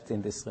anybody left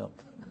in this room.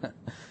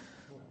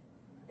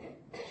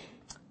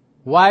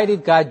 Why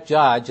did God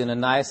judge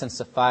Ananias and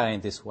Sapphira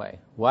in this way?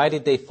 Why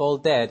did they fall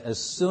dead as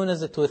soon as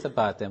the truth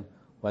about them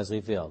was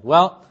revealed?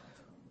 Well,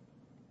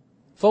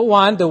 for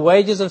one, the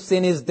wages of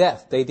sin is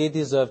death. They did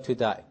deserve to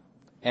die.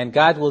 And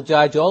God will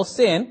judge all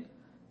sin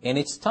in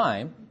its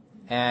time,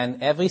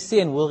 and every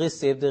sin will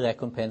receive the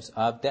recompense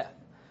of death.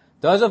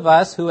 Those of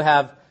us who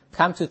have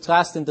come to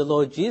trust in the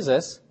Lord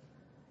Jesus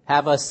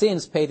have our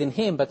sins paid in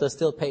Him, but they're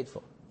still paid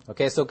for.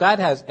 Okay, so God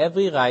has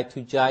every right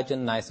to judge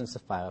Ananias and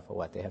Sapphira for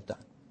what they have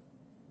done.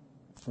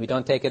 We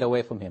don't take it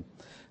away from Him.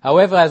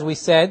 However, as we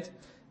said,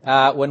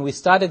 when we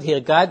started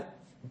here, God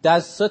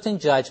does certain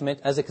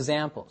judgment as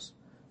examples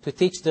to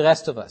teach the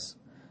rest of us.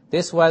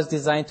 This was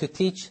designed to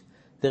teach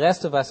the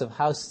rest of us of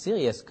how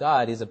serious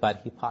God is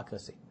about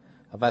hypocrisy,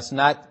 of us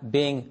not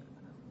being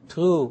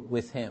true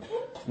with Him,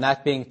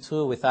 not being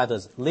true with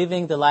others,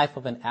 living the life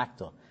of an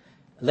actor,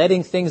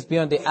 letting things be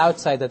on the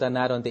outside that are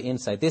not on the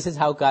inside. This is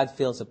how God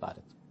feels about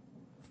it.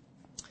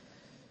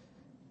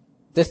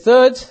 The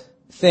third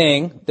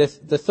thing, the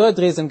third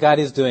reason God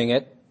is doing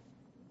it,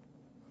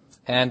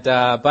 and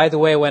by the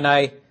way, when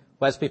I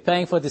was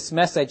preparing for this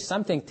message,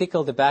 something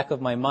tickled the back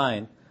of my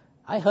mind.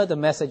 I heard a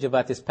message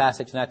about this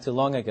passage not too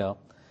long ago,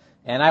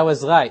 and I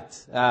was right.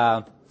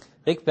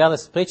 Rick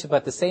Bellis preached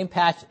about the same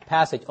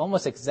passage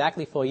almost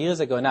exactly 4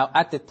 years ago. Now,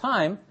 at the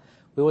time,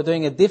 we were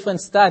doing a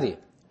different study.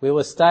 We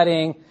were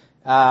studying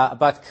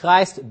about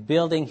Christ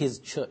building His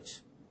church.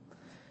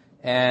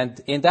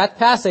 And in that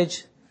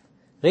passage,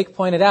 Rick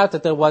pointed out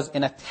that there was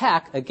an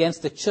attack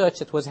against the church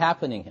that was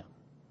happening here.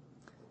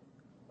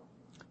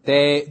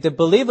 The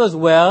believers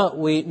were,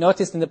 we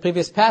noticed in the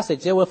previous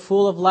passage, they were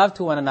full of love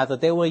to one another.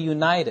 They were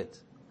united.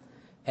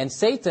 And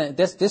Satan,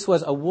 this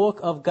was a work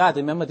of God.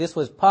 Remember, this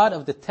was part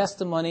of the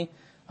testimony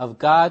of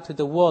God to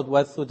the world,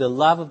 was through the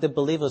love of the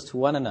believers to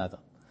one another.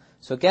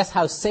 So guess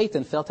how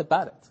Satan felt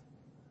about it?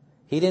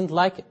 He didn't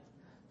like it.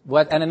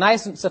 What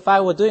Ananias and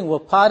Sapphira were doing were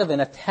part of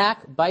an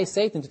attack by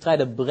Satan to try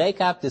to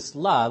break up this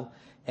love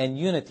and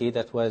unity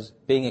that was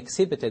being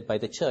exhibited by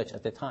the church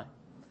at the time.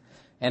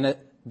 And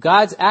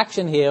God's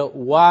action here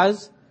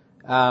was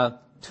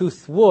to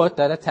thwart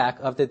that attack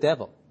of the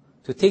devil,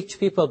 to teach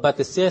people about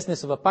the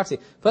seriousness of hypocrisy.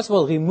 First of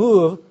all,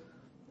 remove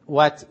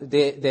what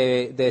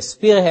the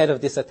spearhead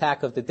of this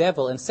attack of the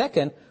devil, and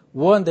second,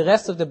 warn the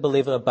rest of the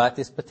believer about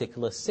this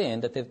particular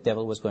sin that the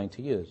devil was going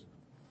to use.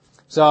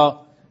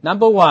 So,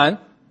 number one,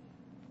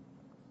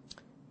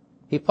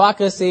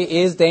 hypocrisy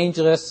is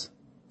dangerous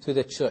to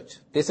the church.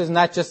 This is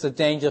not just a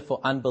danger for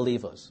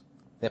unbelievers.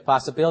 The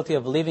possibility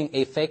of living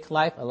a fake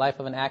life, a life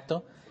of an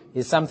actor,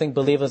 is something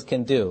believers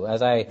can do,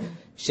 as I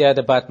shared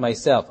about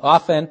myself.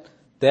 Often,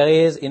 there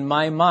is, in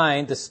my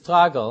mind, the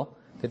struggle,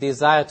 the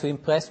desire to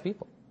impress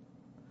people,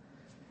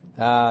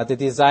 the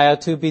desire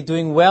to be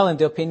doing well in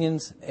the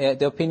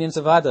opinions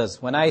of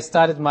others. When I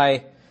started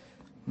my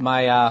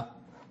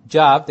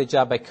job, the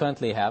job I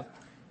currently have,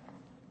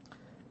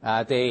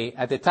 at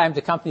the time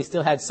the company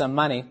still had some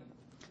money,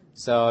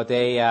 so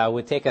they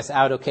would take us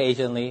out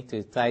occasionally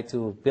to try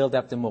to build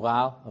up the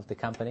morale of the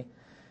company.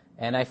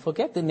 And I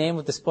forget the name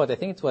of the sport. I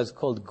think it was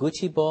called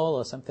Gucci Ball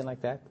or something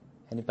like that.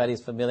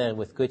 Anybody's familiar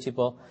with Gucci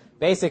Ball?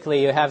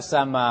 Basically, you have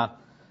some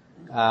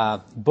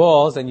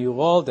balls and you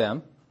roll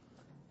them.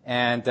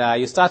 And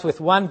you start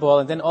with one ball,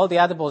 and then all the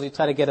other balls you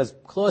try to get as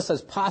close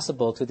as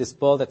possible to this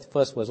ball that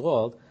first was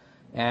rolled.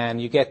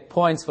 And you get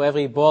points for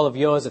every ball of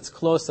yours that's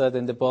closer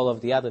than the ball of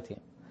the other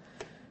team.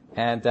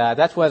 And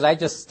I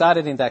just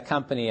started in that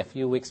company a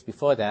few weeks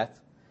before that.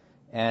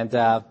 And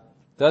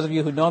those of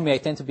you who know me, I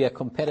tend to be a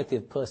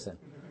competitive person.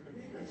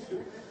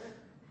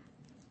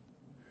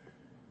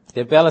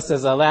 The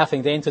Bellises are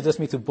laughing. They introduced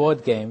me to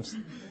board games,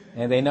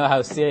 and they know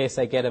how serious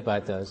I get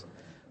about those.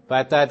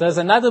 But there's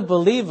another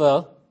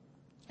believer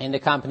in the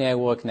company I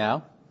work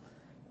now.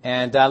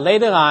 And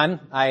later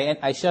on,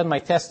 I shared my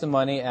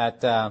testimony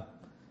at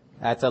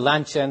a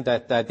luncheon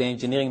that the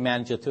engineering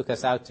manager took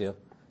us out to.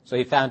 So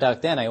he found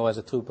out then I was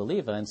a true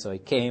believer, and so he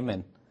came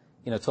and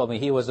told me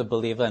he was a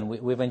believer, and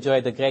we've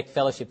enjoyed a great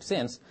fellowship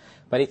since.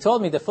 But he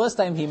told me the first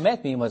time he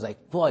met me, he was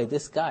like, boy,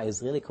 this guy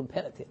is really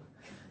competitive.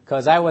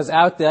 Because I was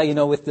out there,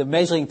 with the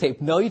measuring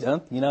tape. No, you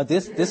don't.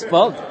 This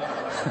bolt.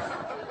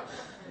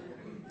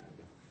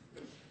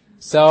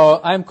 So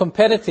I'm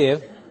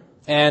competitive,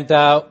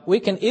 and we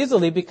can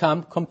easily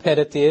become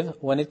competitive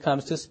when it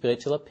comes to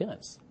spiritual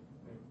appearance.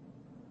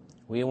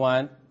 We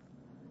want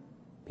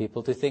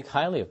people to think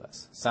highly of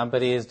us.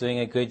 Somebody is doing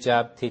a good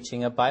job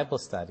teaching a Bible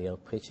study or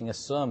preaching a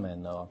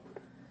sermon or,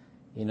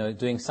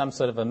 doing some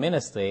sort of a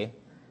ministry,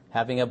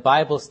 having a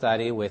Bible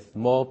study with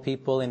more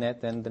people in it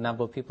than the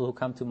number of people who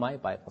come to my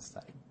Bible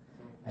study.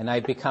 And I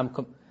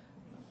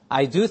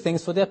do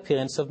things for the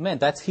appearance of men.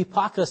 That's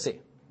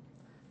hypocrisy.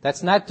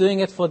 That's not doing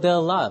it for their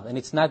love, and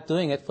it's not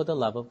doing it for the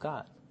love of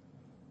God.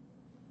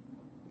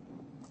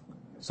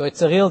 So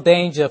it's a real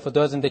danger for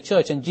those in the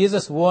church, and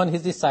Jesus warned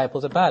His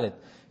disciples about it.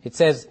 It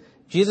says,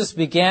 Jesus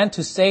began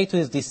to say to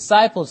his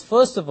disciples,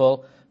 first of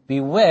all,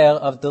 beware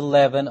of the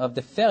leaven of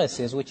the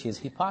Pharisees, which is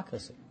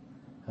hypocrisy.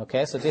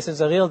 Okay, so this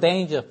is a real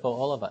danger for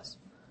all of us.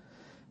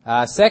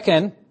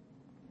 Second,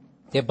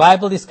 the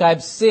Bible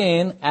describes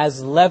sin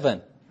as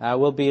leaven.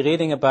 We'll be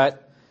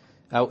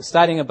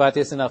studying about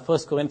this in our 1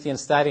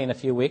 Corinthians study in a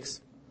few weeks.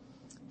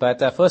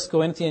 But 1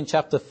 Corinthians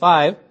chapter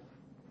 5,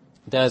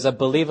 there's a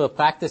believer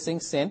practicing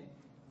sin.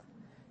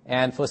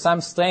 And for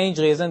some strange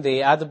reason,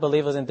 the other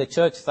believers in the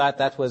church thought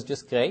that was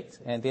just great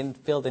and didn't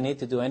feel the need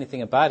to do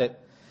anything about it.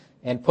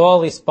 And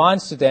Paul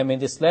responds to them in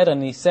this letter,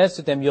 and he says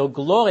to them, your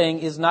glorying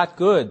is not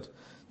good.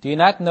 Do you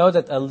not know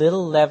that a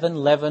little leaven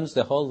leavens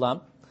the whole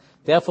lump?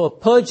 Therefore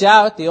purge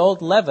out the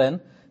old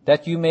leaven,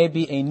 that you may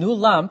be a new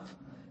lump,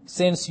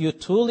 since you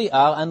truly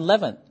are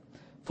unleavened.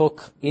 For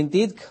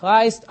indeed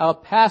Christ our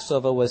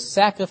Passover was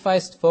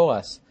sacrificed for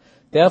us.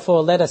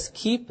 Therefore let us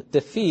keep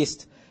the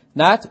feast,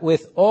 not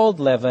with old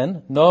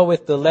leaven, nor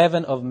with the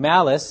leaven of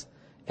malice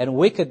and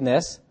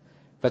wickedness,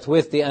 but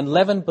with the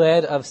unleavened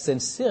bread of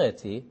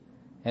sincerity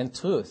and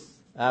truth.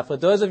 For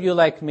those of you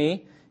like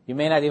me, you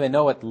may not even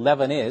know what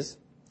leaven is,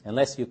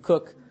 unless you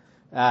cook.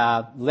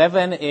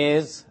 Leaven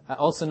is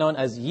also known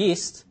as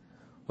yeast,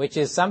 which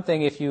is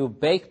something if you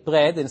bake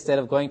bread instead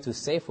of going to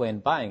Safeway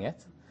and buying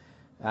it.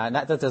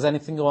 Not that there's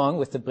anything wrong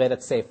with the bread at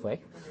Safeway.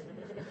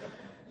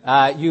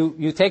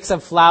 You take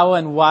some flour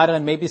and water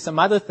and maybe some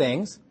other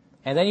things,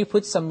 and then you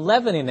put some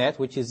leaven in it,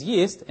 which is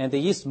yeast, and the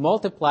yeast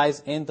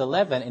multiplies in the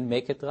leaven and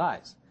make it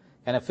rise.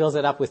 And it fills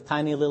it up with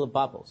tiny little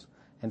bubbles.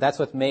 And that's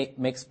what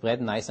makes bread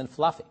nice and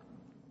fluffy.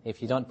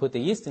 If you don't put the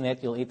yeast in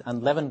it, you'll eat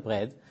unleavened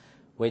bread,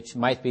 which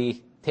might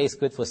taste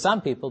good for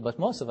some people, but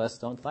most of us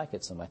don't like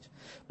it so much.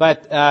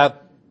 But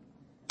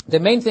the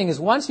main thing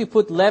is once you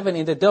put leaven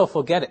in the dough,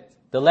 forget it.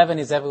 The leaven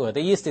is everywhere. The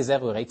yeast is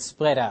everywhere. It's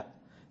spread out.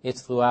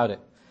 It's throughout it.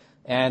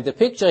 And the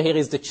picture here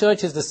is the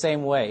church is the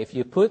same way. If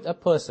you put a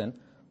person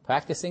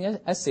practicing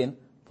a sin,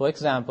 for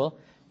example,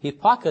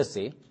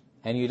 hypocrisy,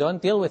 and you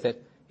don't deal with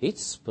it, it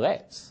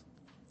spreads.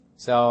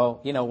 So,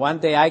 one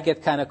day I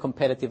get kind of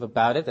competitive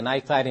about it, and I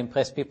try to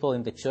impress people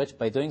in the church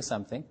by doing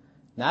something,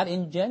 not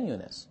in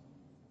genuineness,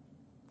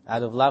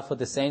 out of love for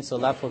the saints or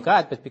love for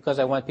God, but because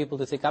I want people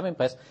to think I'm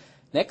impressed.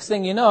 Next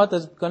thing you know,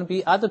 there's going to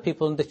be other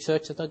people in the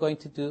church that are going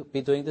to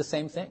be doing the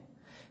same thing.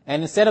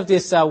 And instead of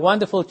this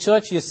wonderful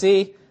church you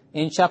see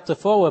in chapter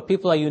 4 where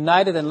people are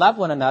united and love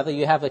one another,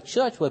 you have a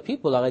church where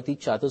people are at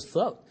each other's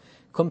throat,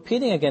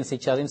 competing against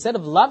each other. Instead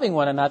of loving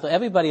one another,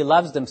 everybody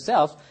loves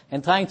themselves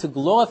and trying to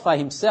glorify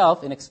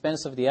himself in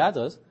expense of the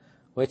others,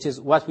 which is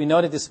what we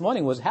noted this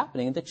morning was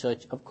happening in the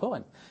church of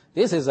Corinth.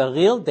 This is a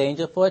real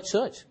danger for a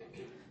church.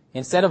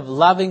 Instead of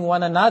loving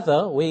one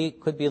another, we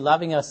could be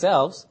loving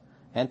ourselves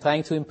and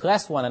trying to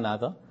impress one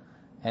another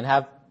and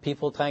have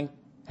people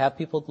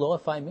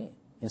glorify me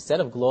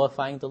instead of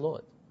glorifying the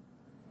Lord.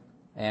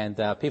 And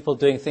people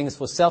doing things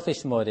for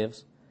selfish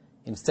motives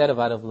instead of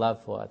out of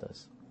love for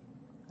others.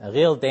 A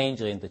real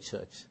danger in the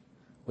church,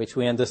 which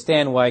we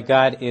understand why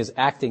God is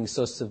acting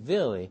so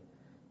severely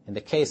in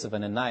the case of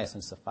Ananias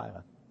and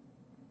Sapphira.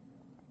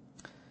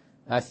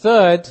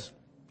 Third,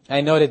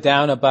 I noted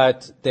down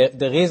about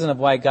the reason of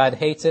why God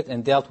hates it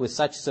and dealt with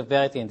such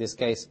severity in this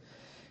case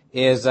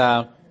is,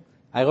 I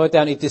wrote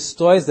down, it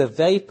destroys the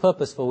very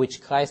purpose for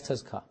which Christ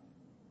has come.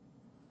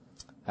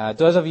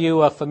 Those of you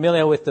who are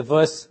familiar with the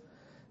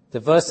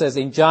verses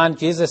in John,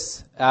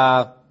 Jesus,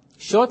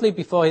 shortly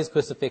before his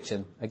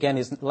crucifixion, again,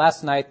 his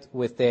last night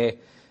with the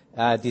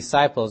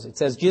disciples, it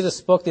says, Jesus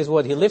spoke this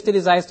word. He lifted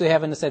his eyes to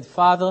heaven and said,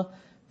 Father,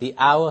 the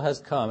hour has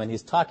come. And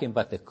he's talking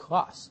about the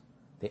cross.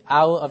 The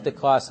hour of the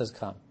cross has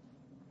come.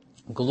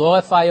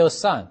 Glorify your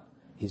Son.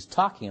 He's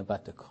talking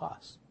about the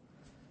cross.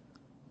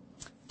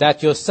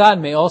 That your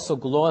Son may also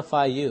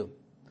glorify you,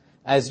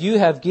 as you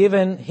have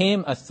given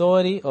him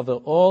authority over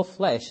all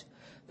flesh,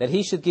 that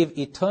he should give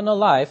eternal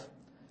life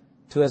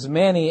to as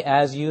many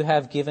as you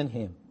have given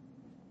him.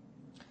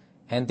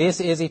 And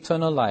this is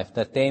eternal life,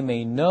 that they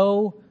may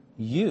know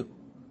you,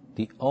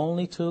 the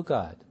only true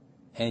God,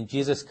 and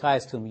Jesus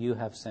Christ whom you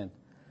have sent.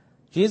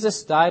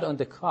 Jesus died on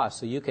the cross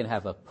so you can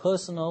have a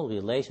personal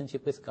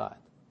relationship with God,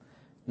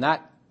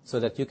 not so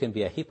that you can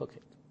be a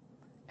hypocrite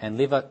and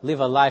live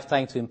a life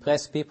trying to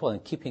impress people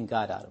and keeping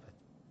God out of it.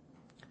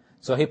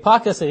 So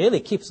hypocrisy really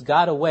keeps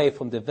God away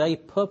from the very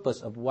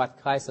purpose of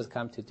what Christ has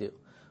come to do,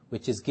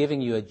 which is giving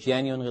you a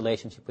genuine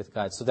relationship with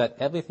God, so that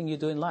everything you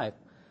do in life,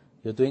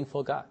 you're doing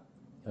for God.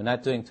 You're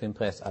not doing to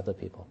impress other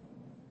people.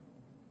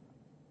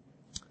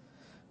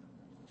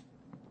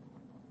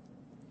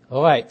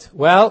 All right.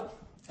 Well,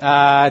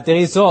 the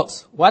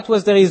results. What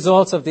was the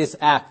results of this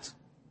act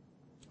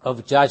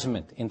of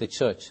judgment in the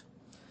church?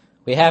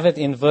 We have it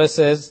in verse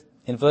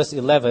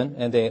 11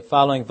 and the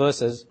following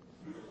verses.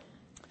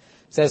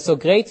 It says, so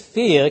great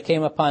fear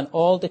came upon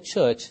all the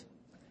church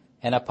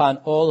and upon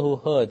all who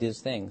heard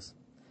these things.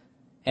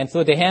 And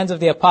through the hands of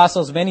the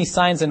apostles, many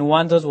signs and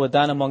wonders were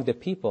done among the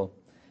people.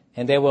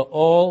 And they were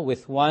all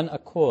with one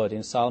accord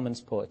in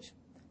Solomon's porch.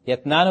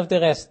 Yet none of the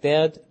rest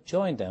dared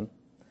join them,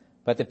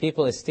 but the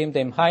people esteemed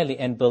them highly,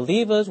 and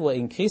believers were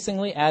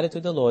increasingly added to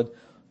the Lord,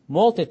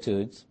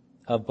 multitudes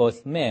of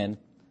both men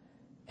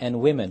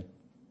and women.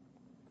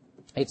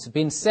 It's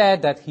been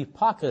said that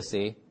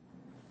hypocrisy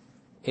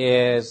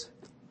is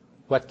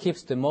what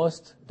keeps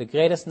the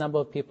greatest number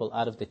of people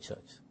out of the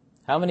church.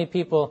 How many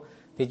people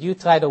did you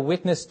try to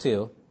witness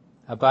to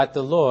about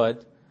the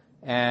Lord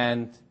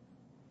and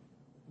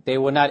they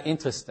were not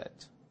interested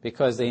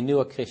because they knew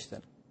a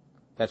Christian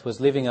that was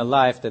living a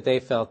life that they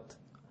felt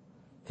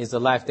is a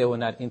life they were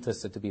not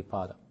interested to be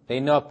part of? They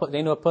know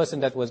a person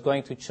that was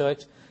going to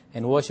church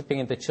and worshiping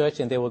in the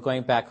church, and they were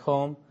going back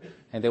home,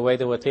 and the way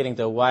they were treating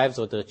their wives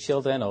or their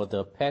children or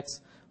their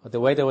pets or the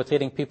way they were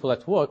treating people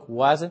at work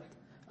wasn't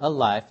a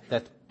life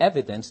that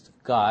evidenced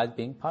God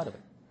being part of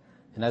it.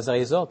 And as a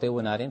result, they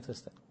were not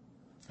interested.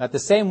 At the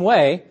same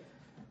way,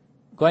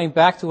 going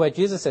back to what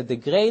Jesus said, the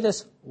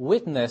greatest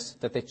witness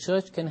that the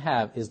church can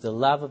have is the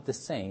love of the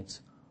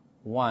saints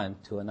one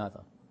to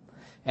another.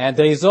 And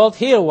the result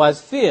here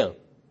was fear.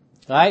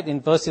 Right? In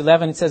verse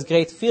 11 it says,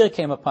 great fear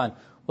came upon.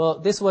 Well,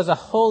 this was a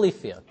holy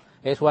fear.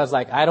 It was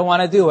like, I don't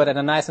want to do what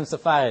Ananias and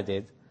Sapphira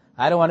did.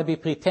 I don't want to be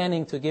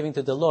pretending to giving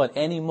to the Lord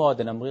any more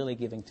than I'm really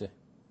giving to Him.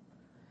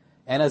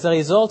 And as a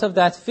result of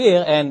that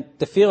fear and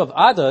the fear of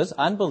others,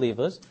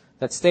 unbelievers,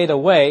 that stayed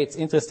away, it's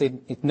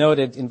interesting, it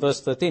noted in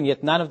verse 13,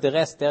 yet none of the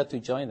rest dared to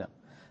join them.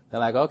 They're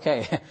like,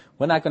 okay,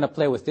 we're not going to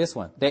play with this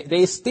one.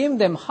 They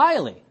esteemed them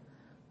highly,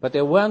 but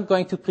they weren't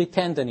going to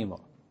pretend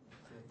anymore.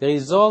 The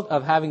result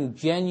of having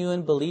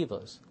genuine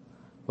believers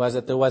was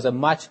that there was a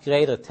much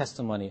greater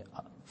testimony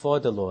for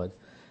the Lord.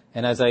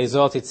 And as a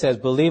result, it says,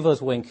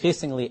 believers were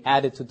increasingly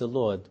added to the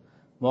Lord,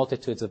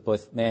 multitudes of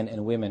both men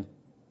and women.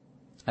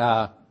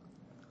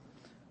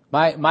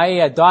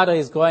 My daughter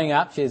is growing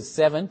up. She's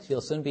 7.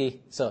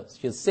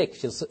 She's 6.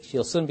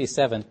 She'll soon be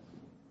 7.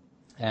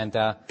 And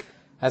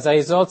as a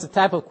result, the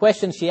type of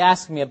questions she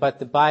asks me about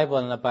the Bible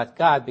and about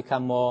God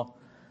become more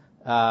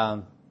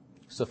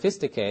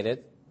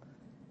sophisticated.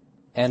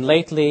 And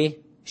lately,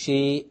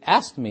 she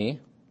asked me,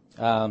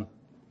 Daddy,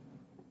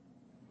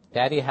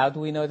 how do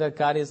we know that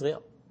God is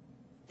real?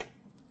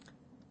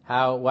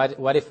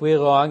 What if we're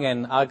wrong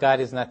and our God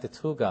is not the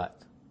true God,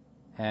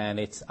 and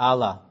it's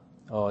Allah?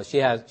 Or she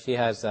has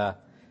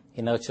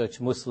in her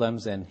church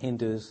Muslims and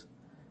Hindus,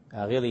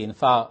 really in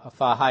far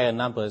higher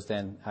numbers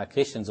than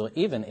Christians or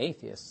even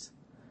atheists.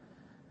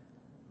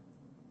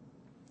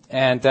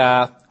 And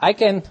I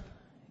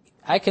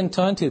can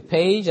turn to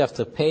page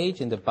after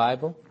page in the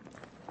Bible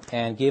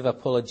and give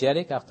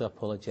apologetic after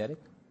apologetic.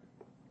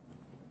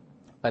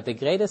 But the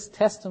greatest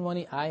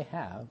testimony I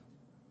have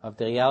of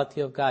the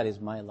reality of God is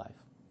my life.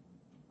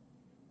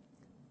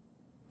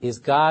 Is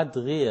God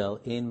real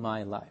in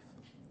my life?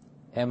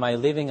 Am I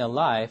living a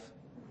life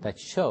that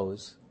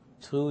shows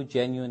true,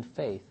 genuine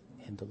faith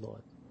in the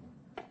Lord?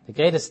 The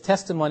greatest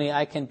testimony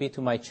I can be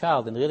to my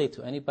child, and really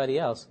to anybody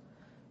else,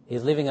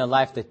 is living a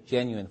life that's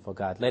genuine for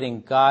God.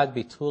 Letting God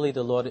be truly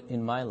the Lord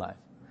in my life,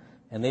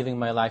 and living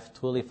my life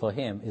truly for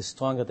Him is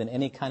stronger than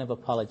any kind of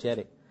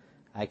apologetic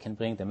I can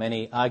bring them,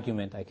 any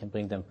argument I can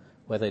bring them,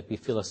 whether it be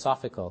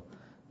philosophical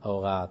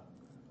or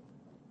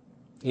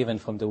even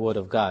from the Word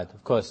of God.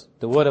 Of course,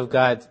 the Word of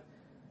God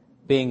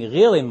being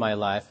real in my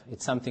life,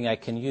 it's something I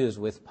can use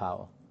with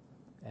power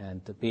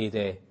and to be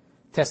the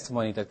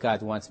testimony that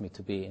God wants me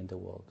to be in the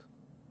world.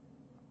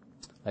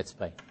 Let's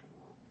pray.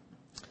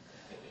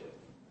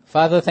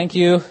 Father, thank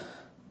you.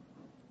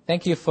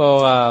 Thank you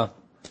for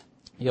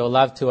your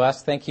love to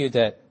us. Thank you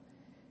that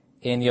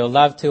in your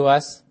love to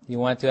us, you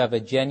want to have a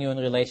genuine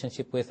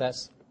relationship with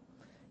us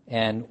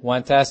and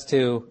want us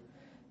to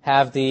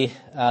have the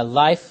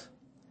life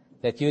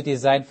that you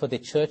designed for the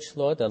church,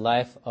 Lord, a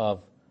life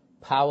of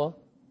power.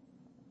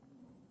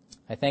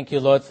 I thank you,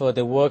 Lord, for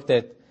the work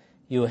that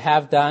you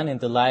have done in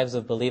the lives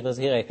of believers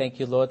here. I thank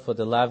you, Lord, for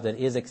the love that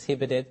is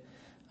exhibited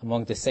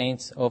among the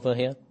saints over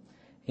here.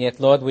 Yet,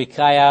 Lord, we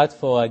cry out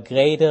for a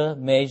greater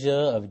measure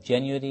of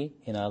genuinity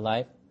in our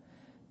life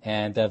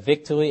and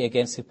victory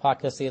against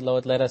hypocrisy.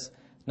 Lord, let us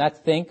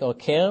not think or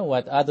care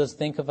what others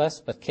think of us,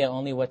 but care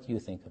only what you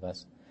think of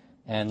us.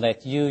 And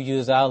let you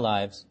use our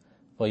lives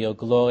for your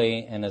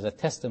glory and as a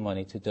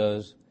testimony to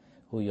those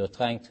who you're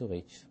trying to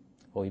reach.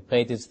 For we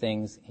pray these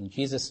things in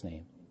Jesus'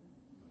 name.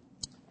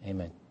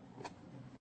 Amen.